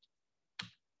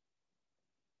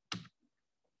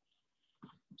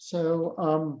 So,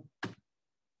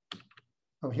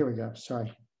 oh, here we go,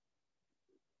 sorry.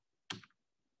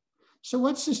 So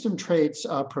what system traits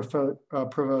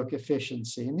provoke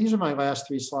efficiency? And these are my last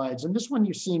 3 slides. And this one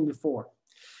you've seen before.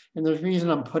 And there's a reason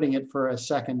I'm putting it for a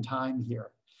second time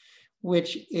here.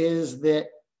 which is that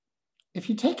if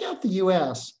you take out the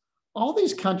US, all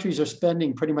these countries are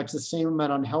spending pretty much the same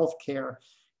amount on healthcare.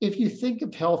 If you think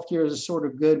of healthcare as a sort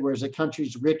of good, whereas a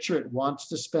country's richer, it wants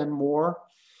to spend more.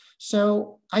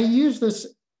 So I use this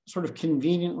sort of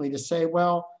conveniently to say,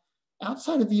 well,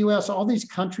 outside of the US, all these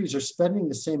countries are spending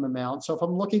the same amount. So if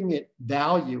I'm looking at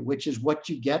value, which is what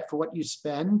you get for what you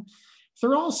spend, if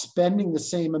they're all spending the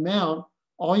same amount,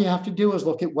 all you have to do is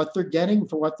look at what they're getting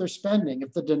for what they're spending.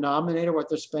 If the denominator, what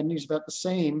they're spending is about the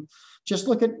same, just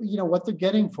look at what they're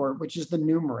getting for it, which is the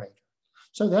numerator.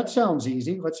 So that sounds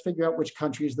easy. Let's figure out which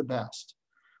country is the best.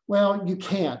 Well, you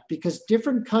can't, because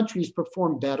different countries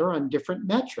perform better on different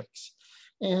metrics.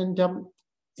 And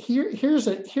here's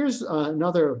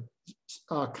another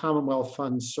Commonwealth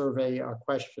Fund survey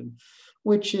question,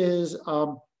 which is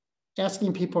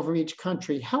asking people from each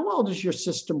country, how well does your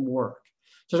system work?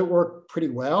 Does it work pretty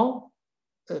well?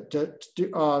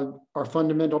 Are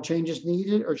fundamental changes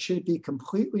needed, or should it be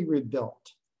completely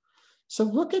rebuilt? So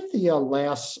look at the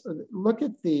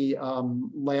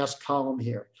last column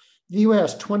here. The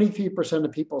US, 23%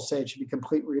 of people say it should be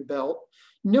completely rebuilt.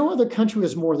 No other country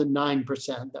was more than 9%.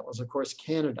 That was, of course,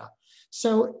 Canada.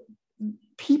 So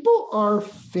people are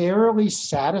fairly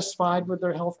satisfied with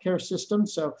their healthcare system.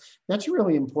 So that's a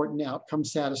really important outcome,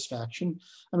 satisfaction.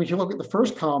 I mean, if you look at the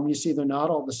first column, you see they're not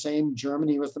all the same.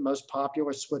 Germany was the most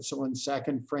popular, Switzerland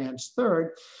second, France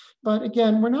third. But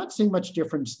again, we're not seeing much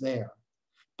difference there.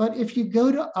 But if you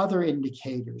go to other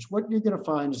indicators, what you're going to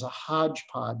find is a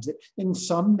hodgepodge. In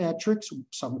some metrics,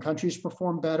 some countries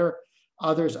perform better,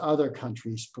 other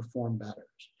countries perform better.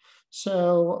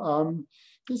 So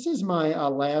this is my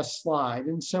last slide.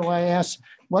 And so I asked,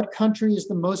 what country is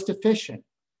the most efficient?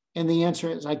 And the answer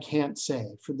is, I can't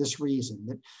say, for this reason,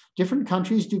 that different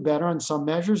countries do better on some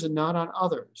measures and not on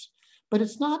others. But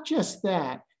it's not just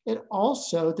that. It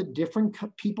also, the different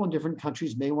people in different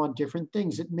countries may want different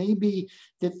things. It may be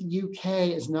that the UK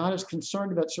is not as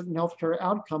concerned about certain healthcare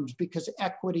outcomes because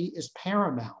equity is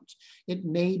paramount. It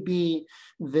may be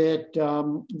that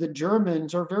the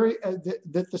Germans are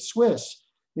that the Swiss,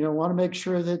 want to make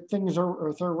sure that things are,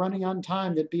 if they're running on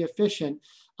time, that be efficient.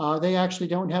 They actually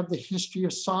don't have the history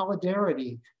of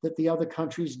solidarity that the other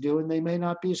countries do, and they may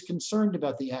not be as concerned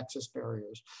about the access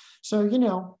barriers.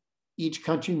 So, each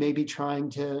country may be trying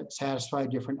to satisfy a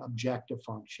different objective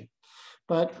function.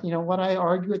 But what I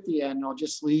argue at the end, I'll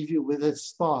just leave you with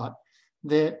this thought,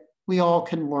 that we all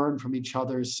can learn from each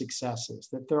other's successes,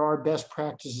 that there are best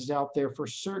practices out there for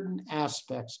certain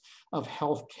aspects of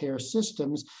healthcare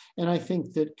systems. And I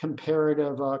think that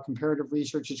comparative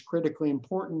research is critically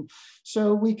important,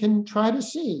 so we can try to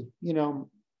see,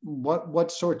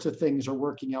 what sorts of things are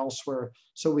working elsewhere,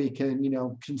 so we can,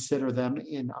 consider them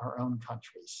in our own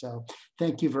countries. So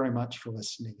thank you very much for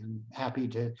listening, and happy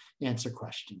to answer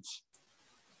questions.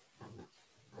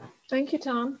 Thank you,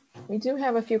 Tom. We do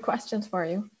have a few questions for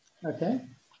you. Okay.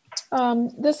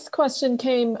 This question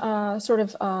came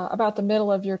about the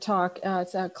middle of your talk.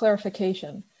 It's a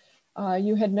clarification.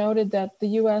 You had noted that the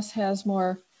US has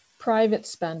more private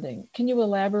spending. Can you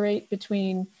elaborate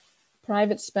between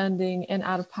private spending and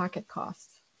out-of-pocket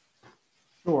costs?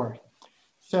 Sure.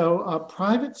 So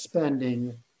private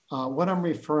spending, what I'm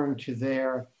referring to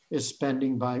there is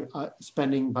spending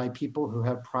by people who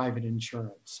have private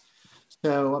insurance.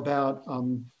 So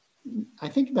I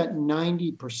think about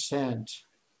 90%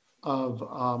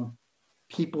 of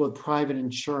people with private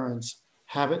insurance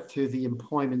have it through the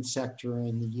employment sector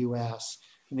in the US,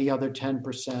 and the other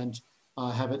 10%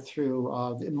 have it through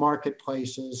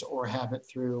marketplaces or have it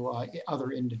through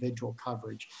other individual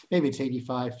coverage. Maybe it's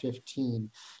 85-15.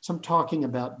 So I'm talking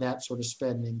about that sort of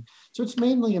spending. So it's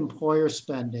mainly employer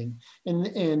spending,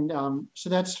 and so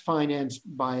that's financed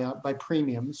by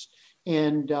premiums.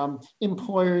 And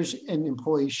employers and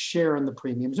employees share in the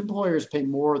premiums. Employers pay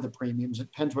more of the premiums. It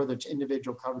depends whether it's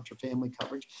individual coverage or family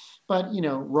coverage. But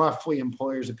roughly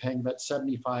employers are paying about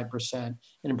 75% and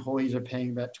employees are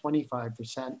paying about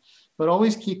 25%. But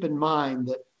always keep in mind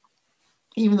that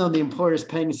even though the employer is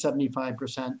paying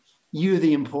 75%, you,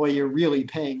 the employee, are really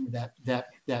paying that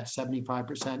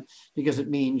 75%, because it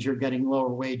means you're getting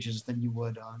lower wages than you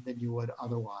would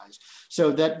otherwise.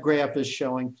 So that graph is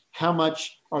showing how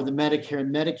much are the Medicare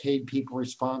and Medicaid people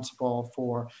responsible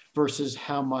for versus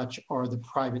how much are the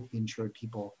privately insured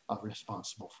people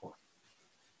responsible for.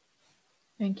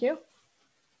 Thank you.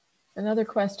 Another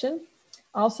question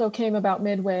also came about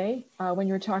midway when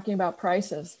you were talking about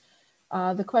prices.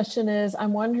 The question is,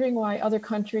 I'm wondering why other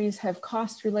countries have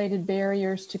cost-related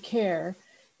barriers to care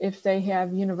if they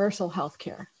have universal health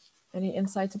care. Any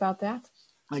insights about that?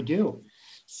 I do.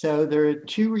 So there are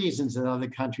two reasons that other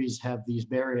countries have these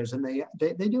barriers, and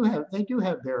they do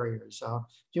have barriers. If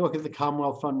you look at the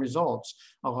Commonwealth Fund results,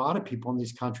 a lot of people in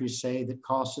these countries say that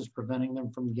cost is preventing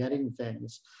them from getting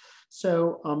things.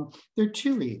 So there are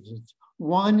two reasons.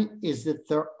 One is that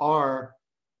there are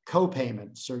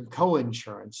co-payments or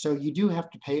co-insurance, so you do have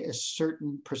to pay a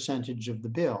certain percentage of the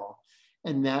bill,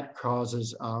 and that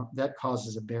causes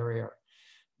a barrier.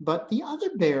 But the other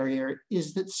barrier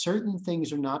is that certain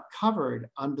things are not covered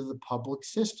under the public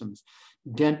systems.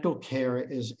 Dental care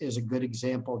is a good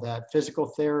example of that. Physical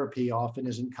therapy often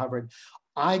isn't covered.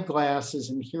 Eyeglasses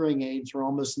and hearing aids are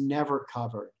almost never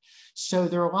covered. So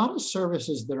there are a lot of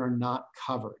services that are not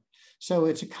covered. So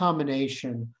it's a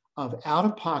combination of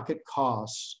out-of-pocket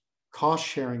costs,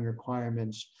 cost-sharing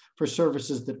requirements for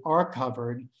services that are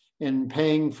covered, and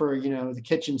paying for, the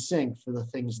kitchen sink for the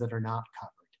things that are not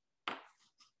covered.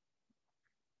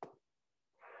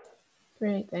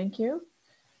 Great, thank you.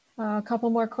 A couple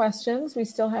more questions we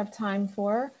still have time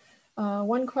for.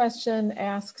 One question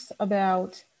asks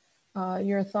about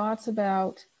your thoughts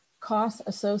about costs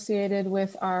associated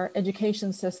with our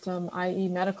education system, i.e.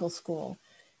 medical school,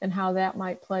 and how that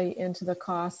might play into the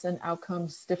costs and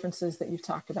outcomes differences that you've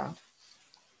talked about.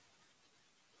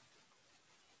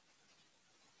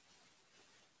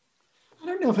 I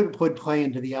don't know if it would play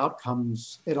into the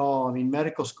outcomes at all. I mean,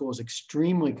 medical school is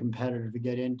extremely competitive to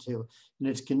get into, and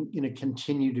it's going to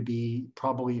continue to be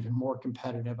probably even more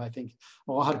competitive. I think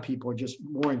a lot of people are just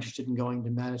more interested in going to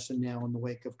medicine now in the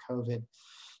wake of COVID.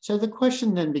 So the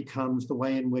question then becomes the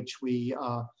way in which we,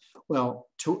 well,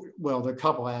 there are a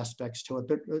couple aspects to it,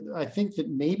 but I think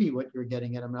that maybe what you're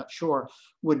getting at, I'm not sure,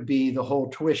 would be the whole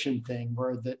tuition thing,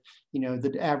 where that,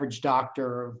 the average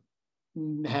doctor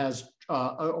has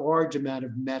a large amount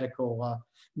of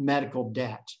medical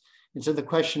debt. And so the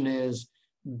question is,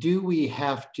 do we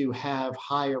have to have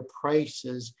higher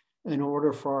prices in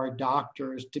order for our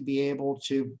doctors to be able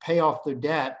to pay off their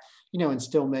debt, and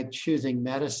still make choosing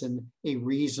medicine a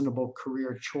reasonable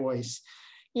career choice?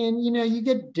 And, you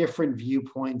get different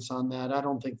viewpoints on that. I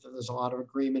don't think that there's a lot of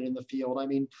agreement in the field. I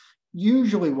mean,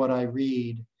 usually what I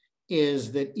read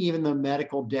is that even though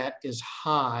medical debt is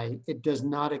high, it does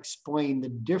not explain the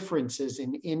differences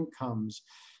in incomes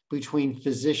between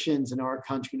physicians in our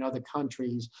country and other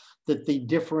countries, that the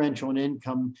differential in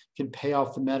income can pay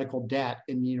off the medical debt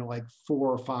in, like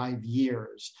 4 or 5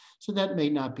 years. So that may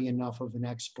not be enough of an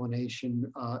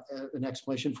explanation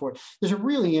for it. There's a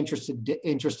really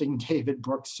interesting David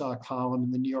Brooks column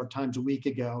in the New York Times a week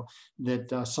ago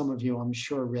that some of you, I'm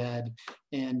sure, read,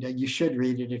 and you should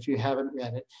read it if you haven't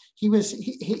read it.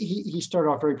 He started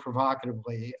off very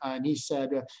provocatively, and he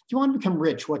said, if you want to become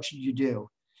rich, what should you do?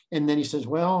 And then he says,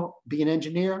 well, be an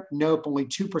engineer? Nope, only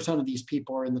 2% of these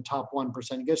people are in the top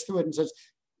 1%. He goes through it and says,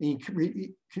 he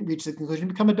reaches the conclusion,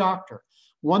 become a doctor.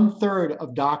 1/3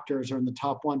 of doctors are in the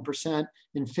top 1%,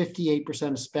 and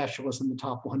 58% of specialists in the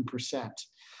top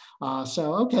 1%.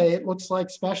 So, okay, it looks like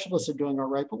specialists are doing all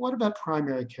right, but what about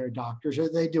primary care doctors?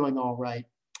 Are they doing all right?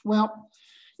 Well,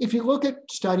 if you look at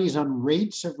studies on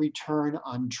rates of return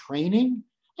on training,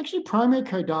 actually primary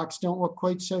care docs don't look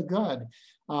quite so good.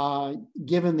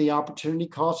 Given the opportunity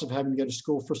costs of having to go to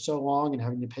school for so long and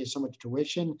having to pay so much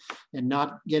tuition and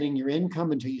not getting your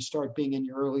income until you start being in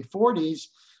your early 40s,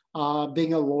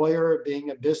 being a lawyer, being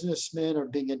a businessman, or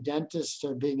being a dentist,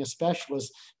 or being a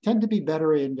specialist tend to be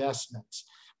better investments.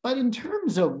 But in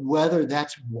terms of whether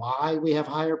that's why we have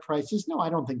higher prices, no, I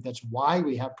don't think that's why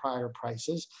we have higher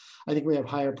prices. I think we have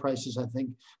higher prices,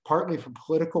 partly for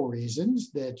political reasons,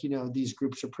 that, these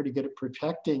groups are pretty good at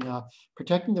protecting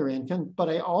their income. But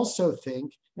I also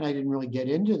think, and I didn't really get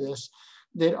into this,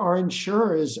 that our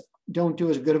insurers don't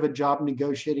do as good of a job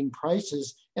negotiating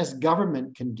prices as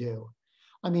government can do.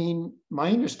 I mean, my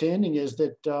understanding is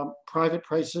that private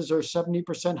prices are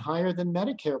 70% higher than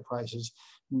Medicare prices.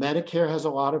 Medicare has a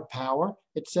lot of power.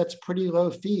 It sets pretty low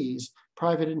fees.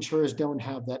 Private insurers don't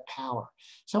have that power.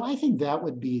 So I think that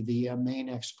would be the main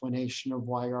explanation of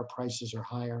why our prices are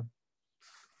higher.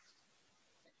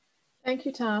 Thank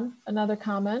you, Tom. Another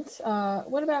comment.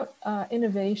 What about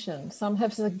innovation? Some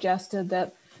have suggested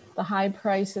that the high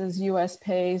prices US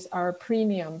pays are a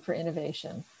premium for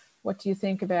innovation. What do you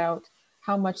think about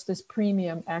how much this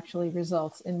premium actually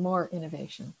results in more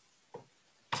innovation?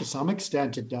 To some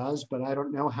extent it does, but I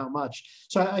don't know how much.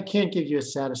 So I can't give you a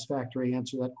satisfactory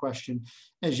answer to that question.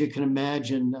 As you can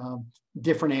imagine,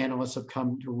 different analysts have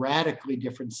come to radically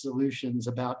different solutions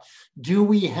about, do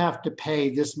we have to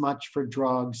pay this much for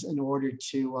drugs in order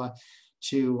to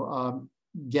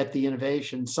get the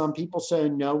innovation. Some people say,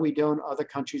 no, we don't. Other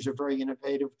countries are very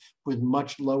innovative with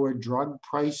much lower drug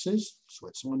prices,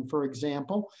 Switzerland, for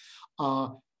example.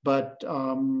 Other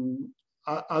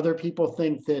people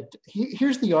think that,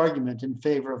 here's the argument in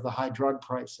favor of the high drug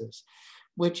prices,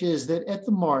 which is that at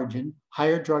the margin,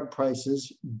 higher drug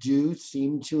prices do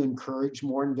seem to encourage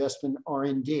more investment in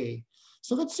R&D.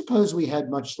 So let's suppose we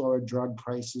had much lower drug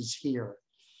prices here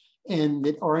and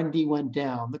that R&D went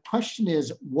down. The question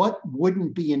is, what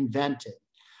wouldn't be invented?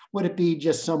 Would it be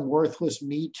just some worthless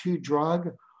Me Too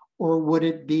drug, or would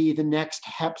it be the next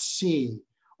Hep C,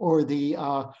 or the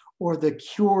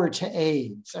cure to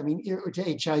AIDS? I mean,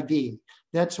 to HIV,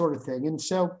 that sort of thing. And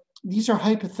so these are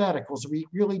hypotheticals. We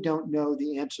really don't know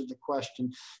the answer to the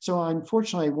question. So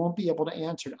unfortunately, I won't be able to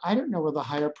answer it. I don't know whether the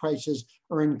higher prices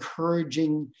are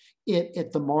encouraging it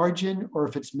at the margin or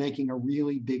if it's making a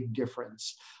really big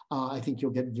difference. I think you'll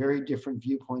get very different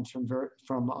viewpoints from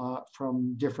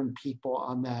different people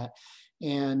on that.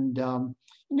 And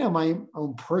my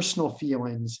own personal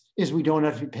feelings is we don't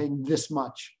have to be paying this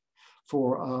much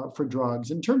for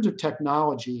drugs. In terms of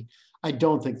technology, I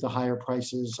don't think the higher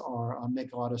prices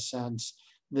make a lot of sense.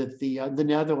 That the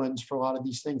Netherlands, for a lot of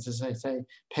these things, as I say,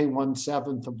 pay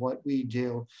 1/7 of what we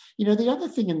do. The other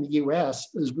thing in the U.S.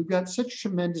 is we've got such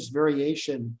tremendous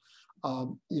variation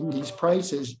in these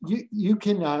prices. You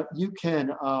can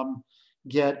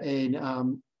get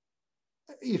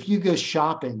if you go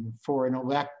shopping for an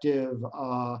elective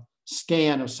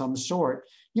scan of some sort,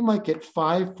 you might get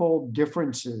 5-fold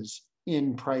differences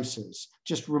in prices,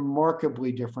 just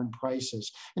remarkably different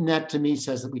prices. And that to me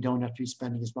says that we don't have to be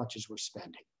spending as much as we're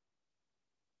spending.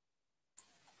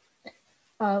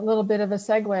 A little bit of a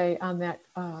segue on that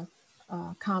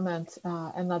comment.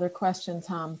 Another question,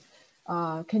 Tom.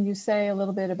 Can you say a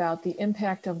little bit about the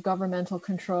impact of governmental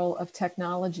control of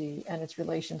technology and its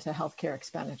relation to healthcare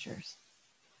expenditures?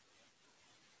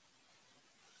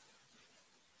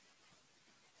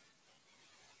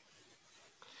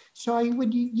 So I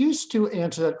would used to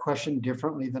answer that question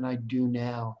differently than I do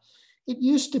now. It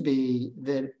used to be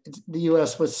that the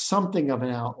US was something of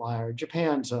an outlier.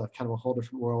 Japan's kind of a whole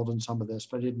different world in some of this,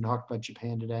 but I didn't talk about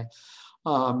Japan today,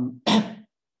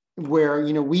 where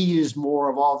we use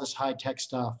more of all this high-tech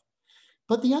stuff.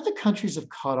 But the other countries have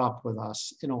caught up with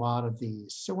us in a lot of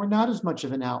these. So we're not as much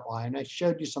of an outlier. And I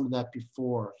showed you some of that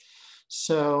before.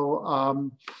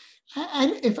 So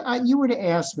if you were to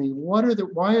ask me,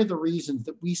 why are the reasons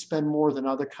that we spend more than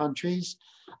other countries?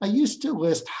 I used to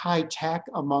list high tech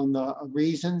among the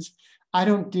reasons. I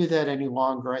don't do that any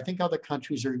longer. I think other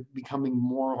countries are becoming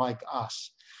more like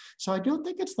us. So I don't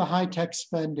think it's the high tech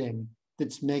spending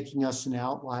that's making us an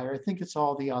outlier. I think it's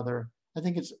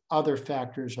other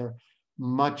factors are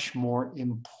much more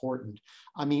important.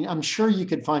 I mean, I'm sure you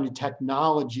could find a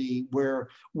technology where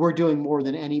we're doing more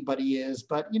than anybody is,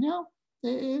 but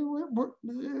the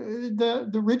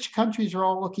rich countries are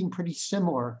all looking pretty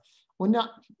similar.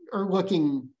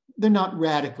 They're not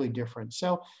radically different.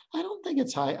 So I don't think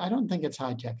it's high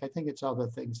tech. I think it's other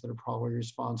things that are probably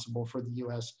responsible for the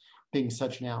US being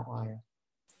such an outlier.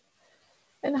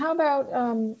 And how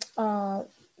about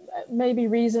maybe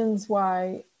reasons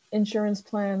why insurance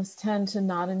plans tend to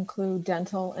not include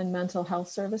dental and mental health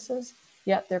services,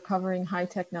 yet they're covering high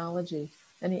technology?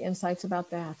 Any insights about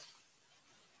that?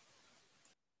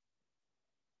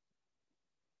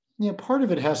 Yeah, part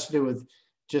of it has to do with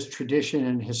just tradition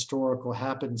and historical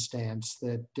happenstance,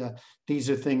 that these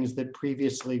are things that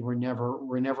previously were never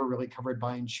really covered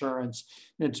by insurance.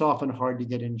 And it's often hard to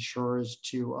get insurers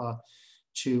to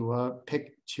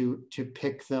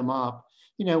pick them up.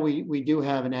 We do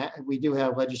have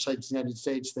legislation in the United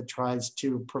States that tries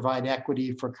to provide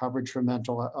equity for coverage for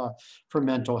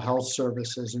mental health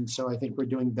services, and so I think we're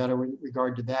doing better with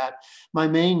regard to that. My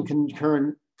main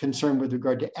concern with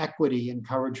regard to equity and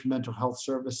coverage for mental health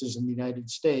services in the United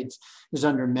States is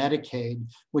under Medicaid,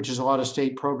 which is a lot of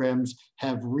state programs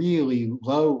have really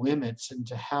low limits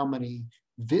into how many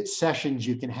sessions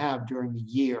you can have during the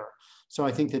year. So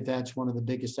I think that that's one of the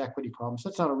biggest equity problems.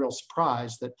 That's not a real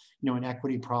surprise that an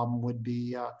equity problem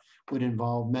would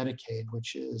involve Medicaid,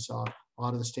 which is a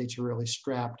lot of the states are really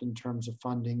strapped in terms of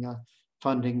funding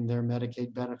their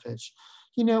Medicaid benefits.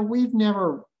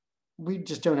 We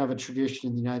just don't have a tradition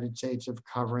in the United States of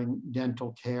covering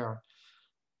dental care.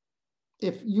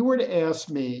 If you were to ask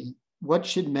me, what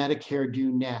should Medicare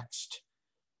do next?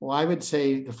 Well, I would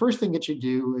say the first thing it should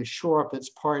do is shore up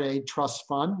its Part A trust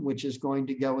fund, which is going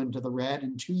to go into the red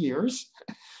in 2 years.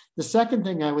 The second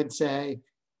thing I would say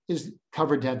is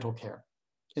cover dental care.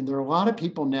 And there are a lot of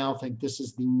people now think this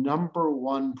is the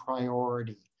 #1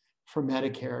 priority for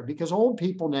Medicare, because old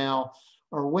people now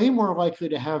are way more likely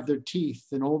to have their teeth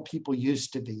than old people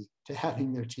used to be to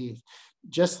having their teeth.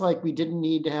 Just like we didn't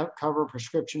need to cover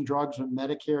prescription drugs when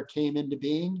Medicare came into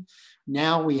being,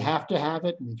 now we have to have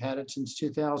it, and we've had it since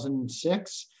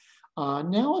 2006.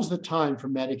 Now is the time for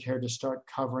Medicare to start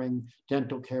covering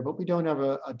dental care, but we don't have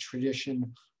a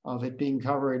tradition of it being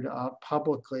covered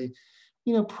publicly.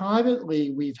 You know,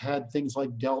 privately, we've had things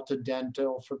like Delta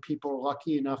Dental for people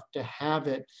lucky enough to have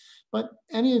it. But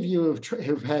any of you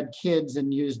who've had kids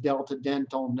and used Delta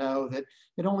Dental know that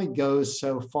it only goes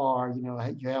so far. You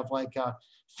know, you have like a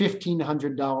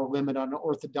 $1,500 limit on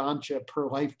orthodontia per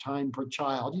lifetime per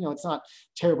child. You know, it's not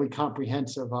terribly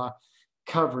comprehensive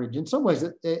coverage. In some ways,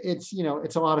 it's, you know,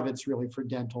 it's a lot of it's really for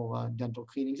dental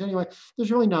cleanings. Anyway,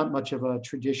 there's really not much of a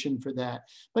tradition for that.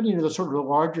 But, you know, the sort of the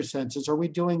larger sense is, are we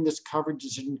doing this coverage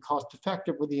decision cost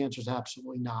effective? Well, the answer is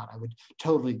absolutely not. I would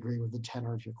totally agree with the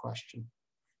tenor of your question.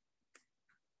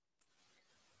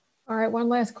 All right, one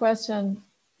last question.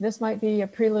 This might be a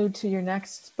prelude to your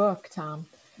next book, Tom.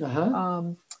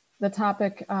 The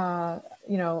topic,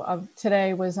 you know, of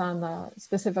today was on the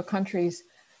specific countries.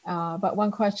 But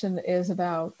one question is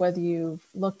about whether you've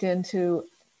looked into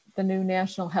the new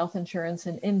national health insurance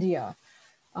in India,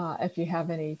 if you have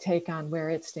any take on where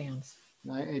it stands.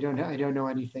 I don't know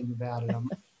anything about it.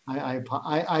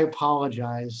 I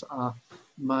apologize.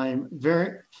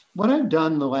 What I've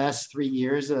done the last 3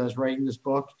 years that I was writing this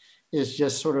book is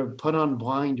just sort of put on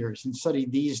blinders and study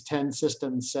these 10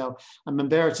 systems. So I'm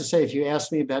embarrassed to say, if you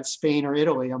ask me about Spain or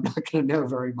Italy, I'm not going to know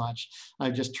very much.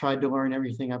 I've just tried to learn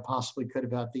everything I possibly could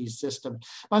about these systems.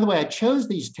 By the way, I chose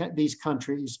these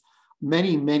countries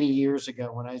many years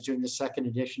ago when I was doing the second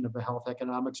edition of the health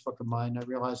economics book of mine. I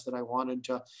realized that I wanted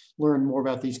to learn more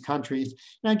about these countries.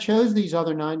 And I chose these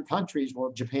other 9 countries,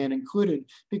 well, Japan included,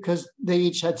 because they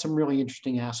each had some really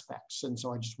interesting aspects. And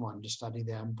so I just wanted to study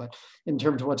them. But in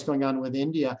terms of what's going on with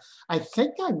India, I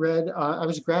think I read, I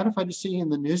was gratified to see in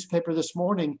the newspaper this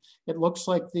morning, it looks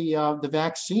like the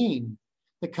vaccine,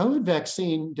 the COVID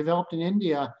vaccine developed in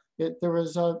India, there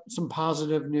was some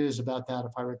positive news about that,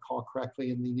 if I recall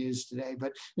correctly, in the news today.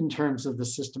 But in terms of the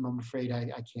system, I'm afraid I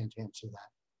can't answer that.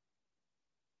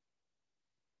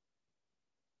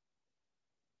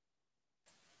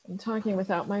 I'm talking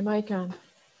without my mic on.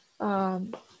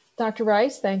 Dr.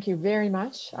 Rice, thank you very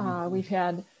much. We've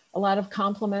had a lot of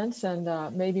compliments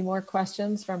and maybe more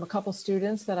questions from a couple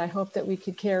students that I hope that we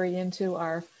could carry into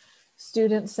our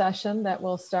student session that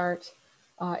will start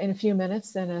in a few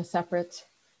minutes in a separate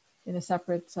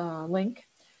link.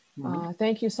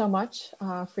 Thank you so much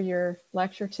for your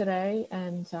lecture today,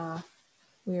 and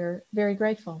we're very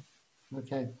grateful.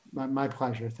 Okay, my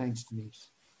pleasure. Thanks, Denise.